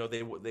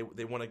 they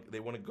want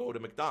to go to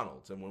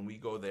McDonald's, and when we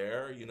go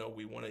there,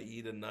 we want to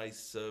eat a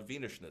nice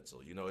Wiener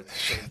Schnitzel. It's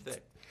the same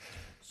thing.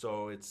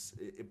 So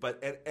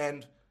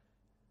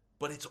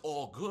but it's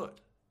all good,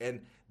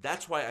 and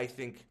that's why I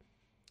think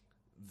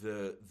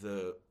the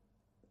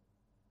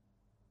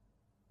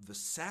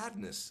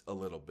sadness a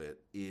little bit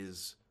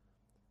is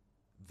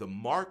the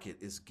market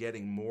is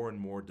getting more and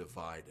more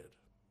divided,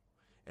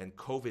 and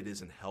COVID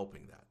isn't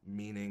helping that,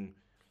 meaning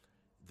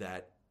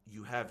that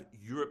you have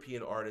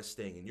European artists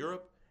staying in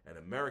Europe and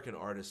American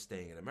artists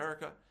staying in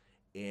America,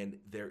 and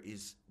there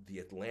is the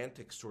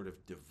Atlantic sort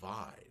of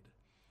divide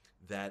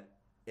that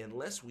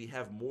unless we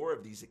have more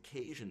of these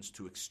occasions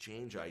to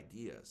exchange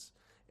ideas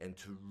and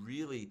to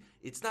really,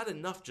 it's not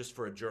enough just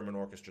for a German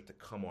orchestra to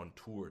come on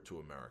tour to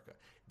America.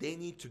 They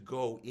need to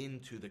go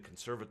into the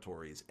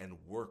conservatories and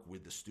work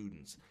with the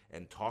students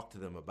and talk to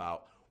them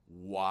about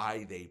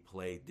why they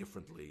play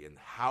differently and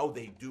how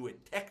they do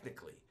it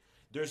technically.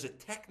 There's a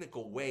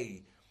technical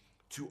way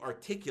to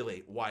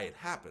articulate why it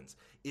happens.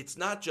 It's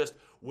not just,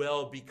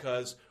 well,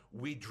 because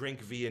we drink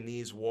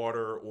Viennese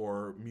water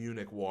or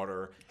Munich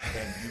water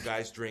and you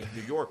guys drink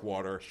New York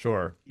water.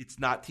 Sure. It's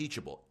not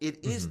teachable.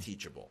 It is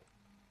teachable.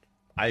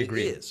 I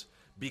agree. It is.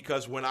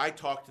 Because when I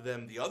talk to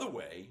them the other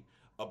way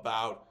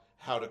about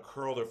how to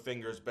curl their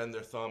fingers, bend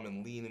their thumb,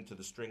 and lean into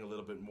the string a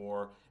little bit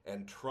more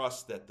and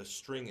trust that the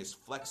string is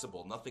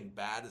flexible, nothing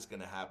bad is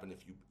going to happen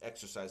if you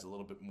exercise a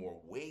little bit more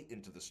weight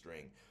into the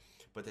string,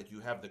 but that you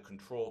have the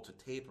control to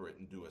taper it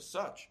and do as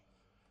such,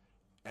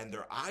 and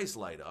their eyes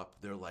light up,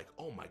 they're like,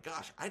 oh my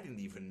gosh, I didn't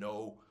even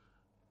know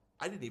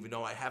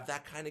I have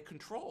that kind of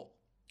control.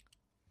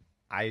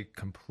 I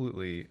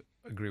completely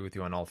agree with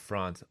you on all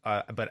fronts.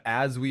 But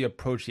as we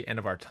approach the end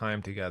of our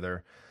time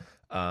together,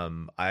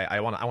 I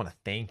want to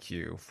thank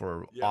you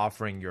for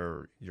offering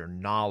your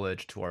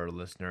knowledge to our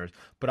listeners.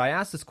 But I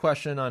asked this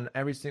question on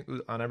every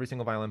single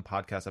Violin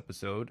podcast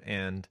episode,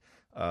 and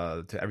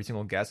to every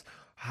single guest: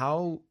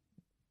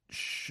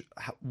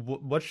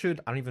 what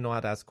should, I don't even know how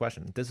to ask a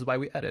question. This is why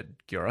we edit,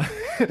 Giora.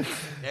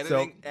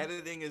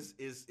 Editing is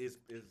the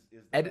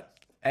best.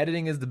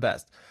 Editing is the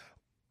best.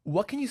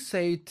 What can you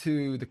say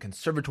to the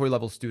conservatory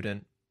level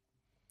student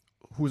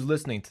who's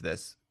listening to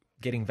this,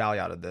 getting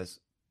value out of this,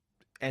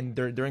 and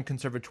they're in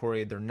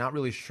conservatory, they're not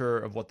really sure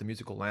of what the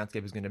musical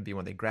landscape is going to be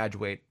when they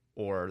graduate,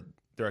 or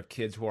there are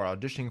kids who are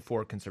auditioning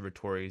for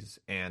conservatories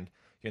and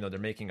they're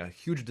making a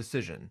huge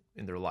decision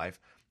in their life.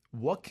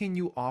 What can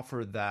you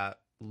offer that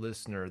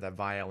listener, that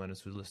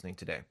violinist who's listening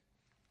today?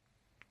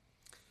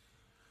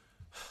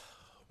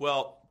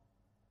 Well,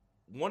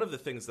 one of the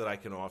things that I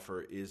can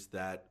offer is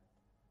that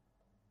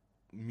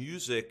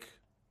music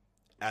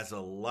as a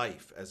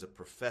life, as a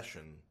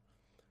profession,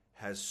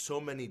 has so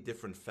many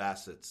different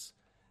facets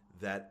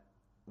that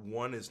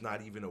one is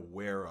not even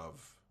aware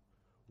of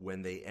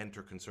when they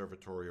enter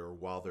conservatory or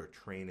while they're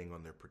training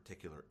on their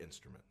particular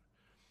instrument.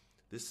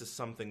 This is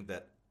something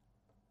that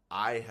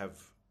I have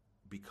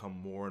become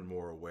more and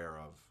more aware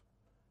of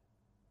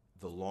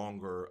the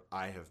longer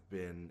I have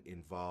been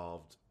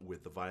involved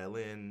with the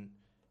violin,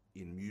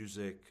 in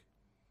music,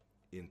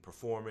 in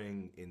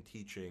performing, in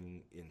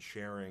teaching, in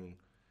sharing,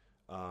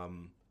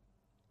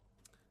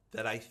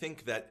 that I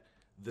think that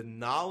the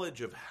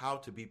knowledge of how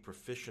to be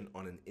proficient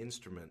on an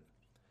instrument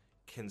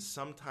can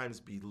sometimes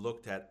be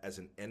looked at as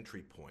an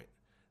entry point,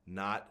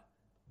 not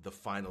the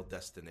final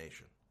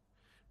destination.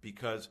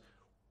 Because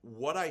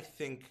what I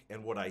think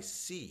and what I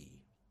see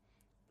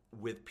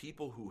with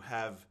people who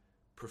have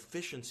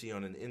proficiency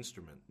on an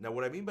instrument. Now,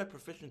 what I mean by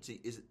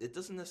proficiency is it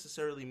doesn't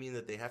necessarily mean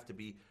that they have to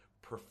be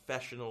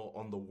professional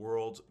on the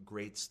world's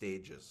great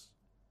stages.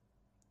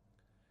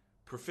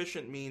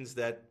 Proficient means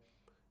that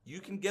you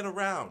can get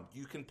around,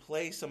 you can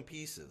play some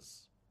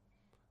pieces,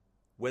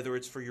 whether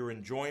it's for your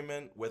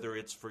enjoyment, whether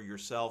it's for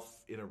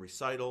yourself in a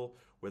recital,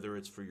 whether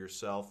it's for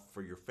yourself,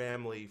 for your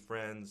family,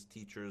 friends,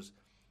 teachers,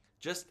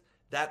 just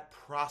that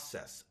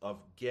process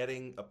of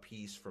getting a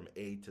piece from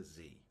A to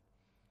Z.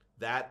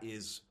 That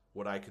is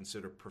what I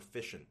consider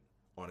proficient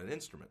on an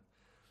instrument.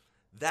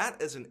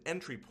 That as an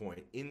entry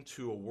point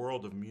into a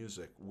world of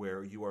music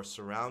where you are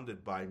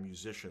surrounded by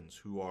musicians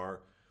who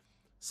are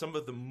some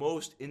of the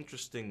most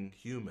interesting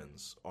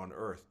humans on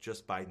earth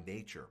just by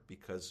nature,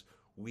 because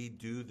we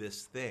do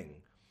this thing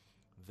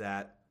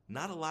that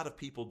not a lot of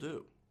people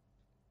do.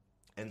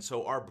 And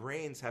so our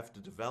brains have to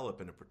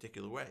develop in a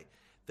particular way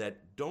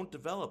that don't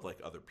develop like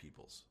other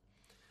people's.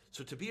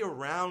 So to be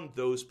around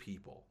those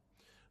people,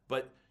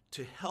 but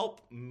to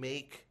help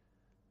make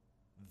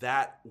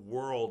that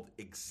world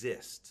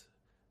exist,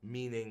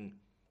 meaning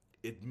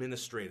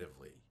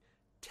administratively,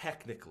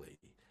 technically,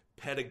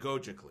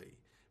 pedagogically,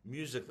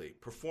 musically,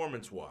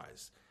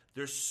 performance-wise.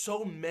 There's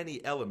so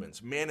many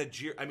elements.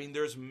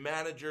 There's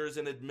managers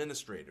and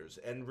administrators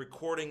and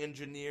recording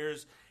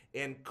engineers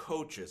and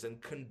coaches and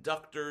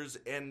conductors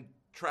and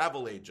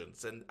travel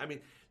agents. And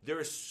there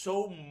is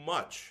so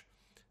much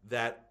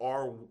that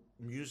our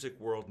music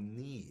world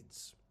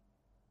needs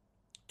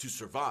to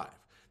survive.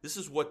 This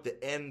is what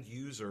the end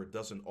user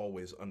doesn't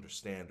always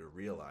understand or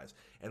realize,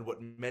 and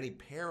what many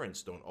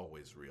parents don't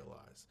always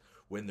realize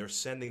when they're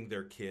sending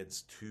their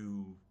kids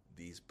to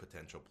these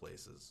potential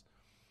places.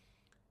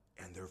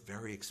 And they're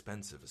very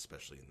expensive,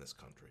 especially in this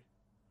country.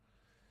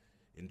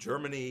 In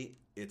Germany,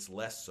 it's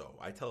less so.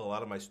 I tell a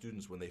lot of my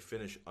students when they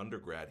finish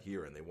undergrad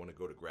here and they want to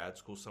go to grad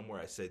school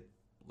somewhere, I say,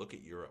 look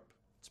at Europe.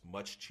 It's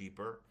much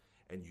cheaper,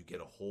 and you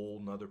get a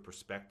whole nother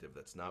perspective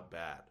that's not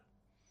bad.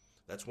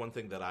 That's one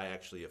thing that I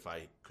actually, if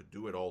I could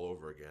do it all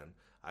over again,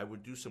 I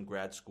would do some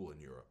grad school in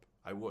Europe.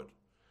 I would.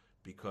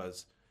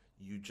 Because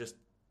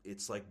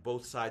it's like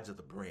both sides of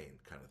the brain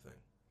kind of thing.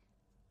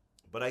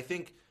 But I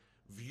think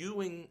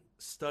viewing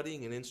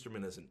studying an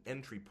instrument as an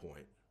entry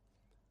point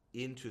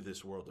into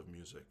this world of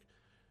music,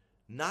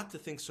 not to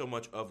think so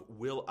much of,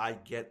 will I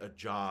get a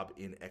job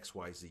in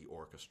XYZ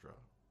orchestra?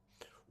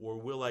 Or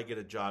will I get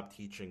a job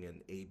teaching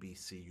in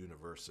ABC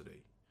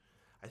University?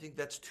 I think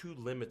that's too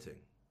limiting.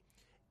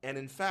 And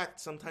in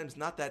fact, sometimes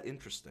not that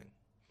interesting.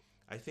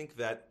 I think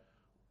that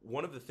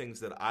one of the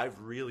things that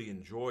I've really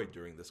enjoyed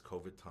during this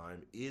COVID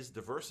time is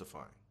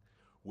diversifying,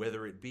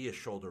 whether it be a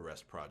shoulder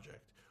rest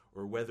project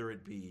or whether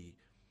it be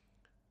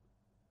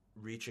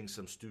reaching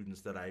some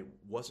students that I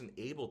wasn't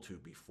able to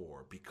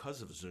before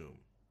because of Zoom,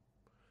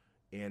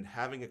 and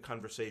having a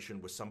conversation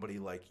with somebody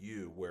like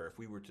you, where if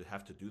we were to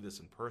have to do this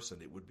in person,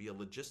 it would be a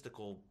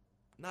logistical,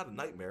 not a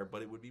nightmare,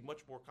 but it would be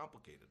much more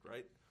complicated,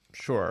 right?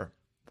 Sure.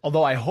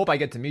 Although I hope I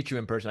get to meet you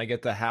in person. I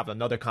get to have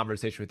another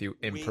conversation with you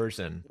in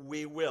person.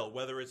 We will,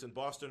 whether it's in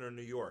Boston or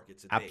New York.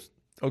 It's a date.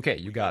 Okay,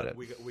 you got it.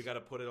 We got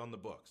to put it on the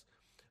books.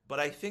 But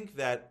I think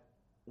that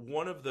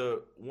one of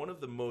the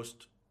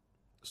most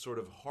sort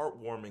of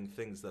heartwarming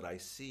things that I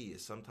see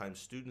is sometimes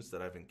students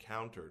that I've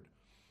encountered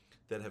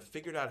that have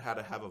figured out how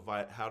to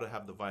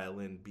have the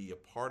violin be a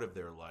part of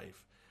their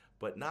life,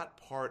 but not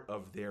part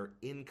of their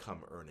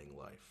income earning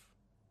life.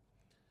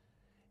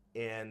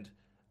 And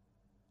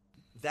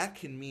that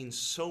can mean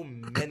so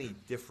many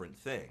different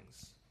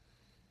things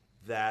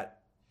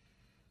that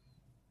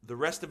the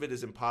rest of it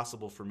is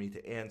impossible for me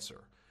to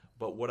answer.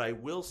 But what I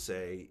will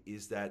say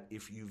is that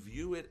if you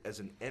view it as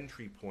an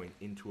entry point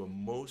into a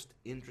most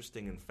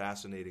interesting and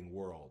fascinating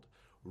world,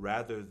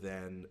 rather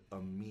than a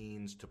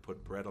means to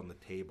put bread on the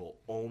table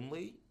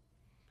only,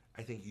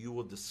 I think you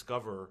will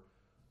discover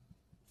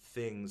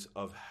things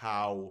of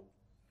how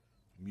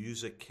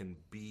music can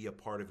be a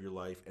part of your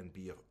life and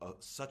be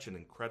such an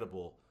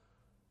incredible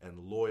and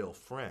loyal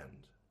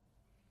friend.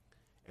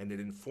 And it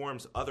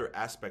informs other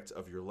aspects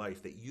of your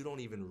life that you don't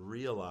even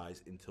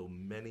realize until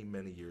many,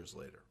 many years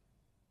later.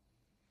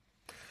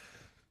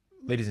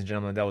 Ladies and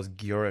gentlemen, that was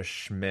Giora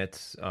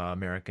Schmidt,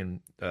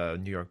 American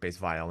New York-based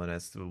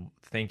violinist.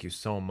 Thank you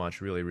so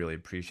much. Really, really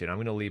appreciate it. I'm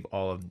going to leave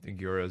all of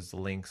Giora's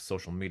links,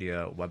 social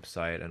media,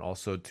 website, and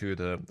also to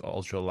the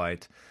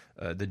Ultralight,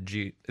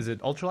 is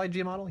it Ultralight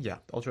G model? Yeah,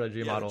 Ultralight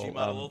G model. G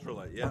model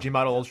Ultralight, yeah. G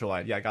model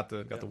Ultralight. Yeah, I got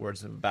the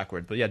words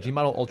backward. But yeah, G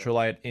model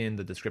Ultralight in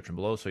the description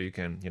below, so you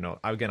can,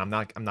 again, I'm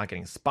not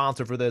getting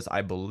sponsored for this.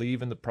 I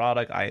believe in the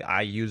product.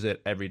 I use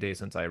it every day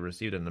since I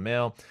received it in the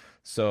mail.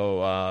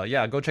 So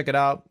yeah, go check it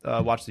out.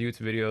 Watch the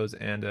YouTube videos,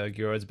 and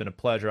Giora, it's been a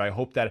pleasure. I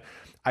hope that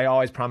I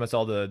always promise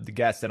all the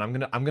guests that I'm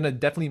gonna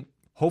definitely,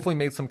 hopefully,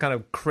 make some kind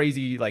of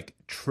crazy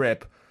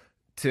trip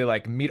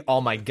to meet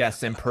all my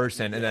guests in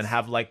person, and then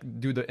have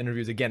do the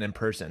interviews again in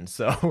person.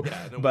 So,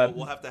 yeah, but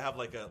we'll have to have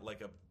like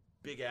a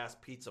big ass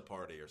pizza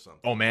party or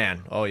something. Oh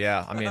man, oh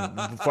yeah. I mean,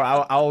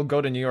 I'll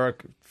go to New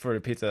York for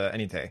pizza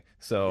any day.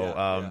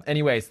 So,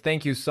 anyways,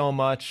 thank you so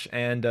much,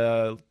 and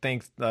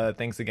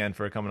thanks again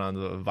for coming on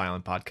the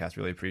Violin Podcast.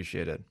 Really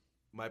appreciate it.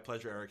 My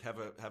pleasure, Eric. Have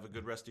a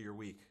good rest of your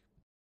week.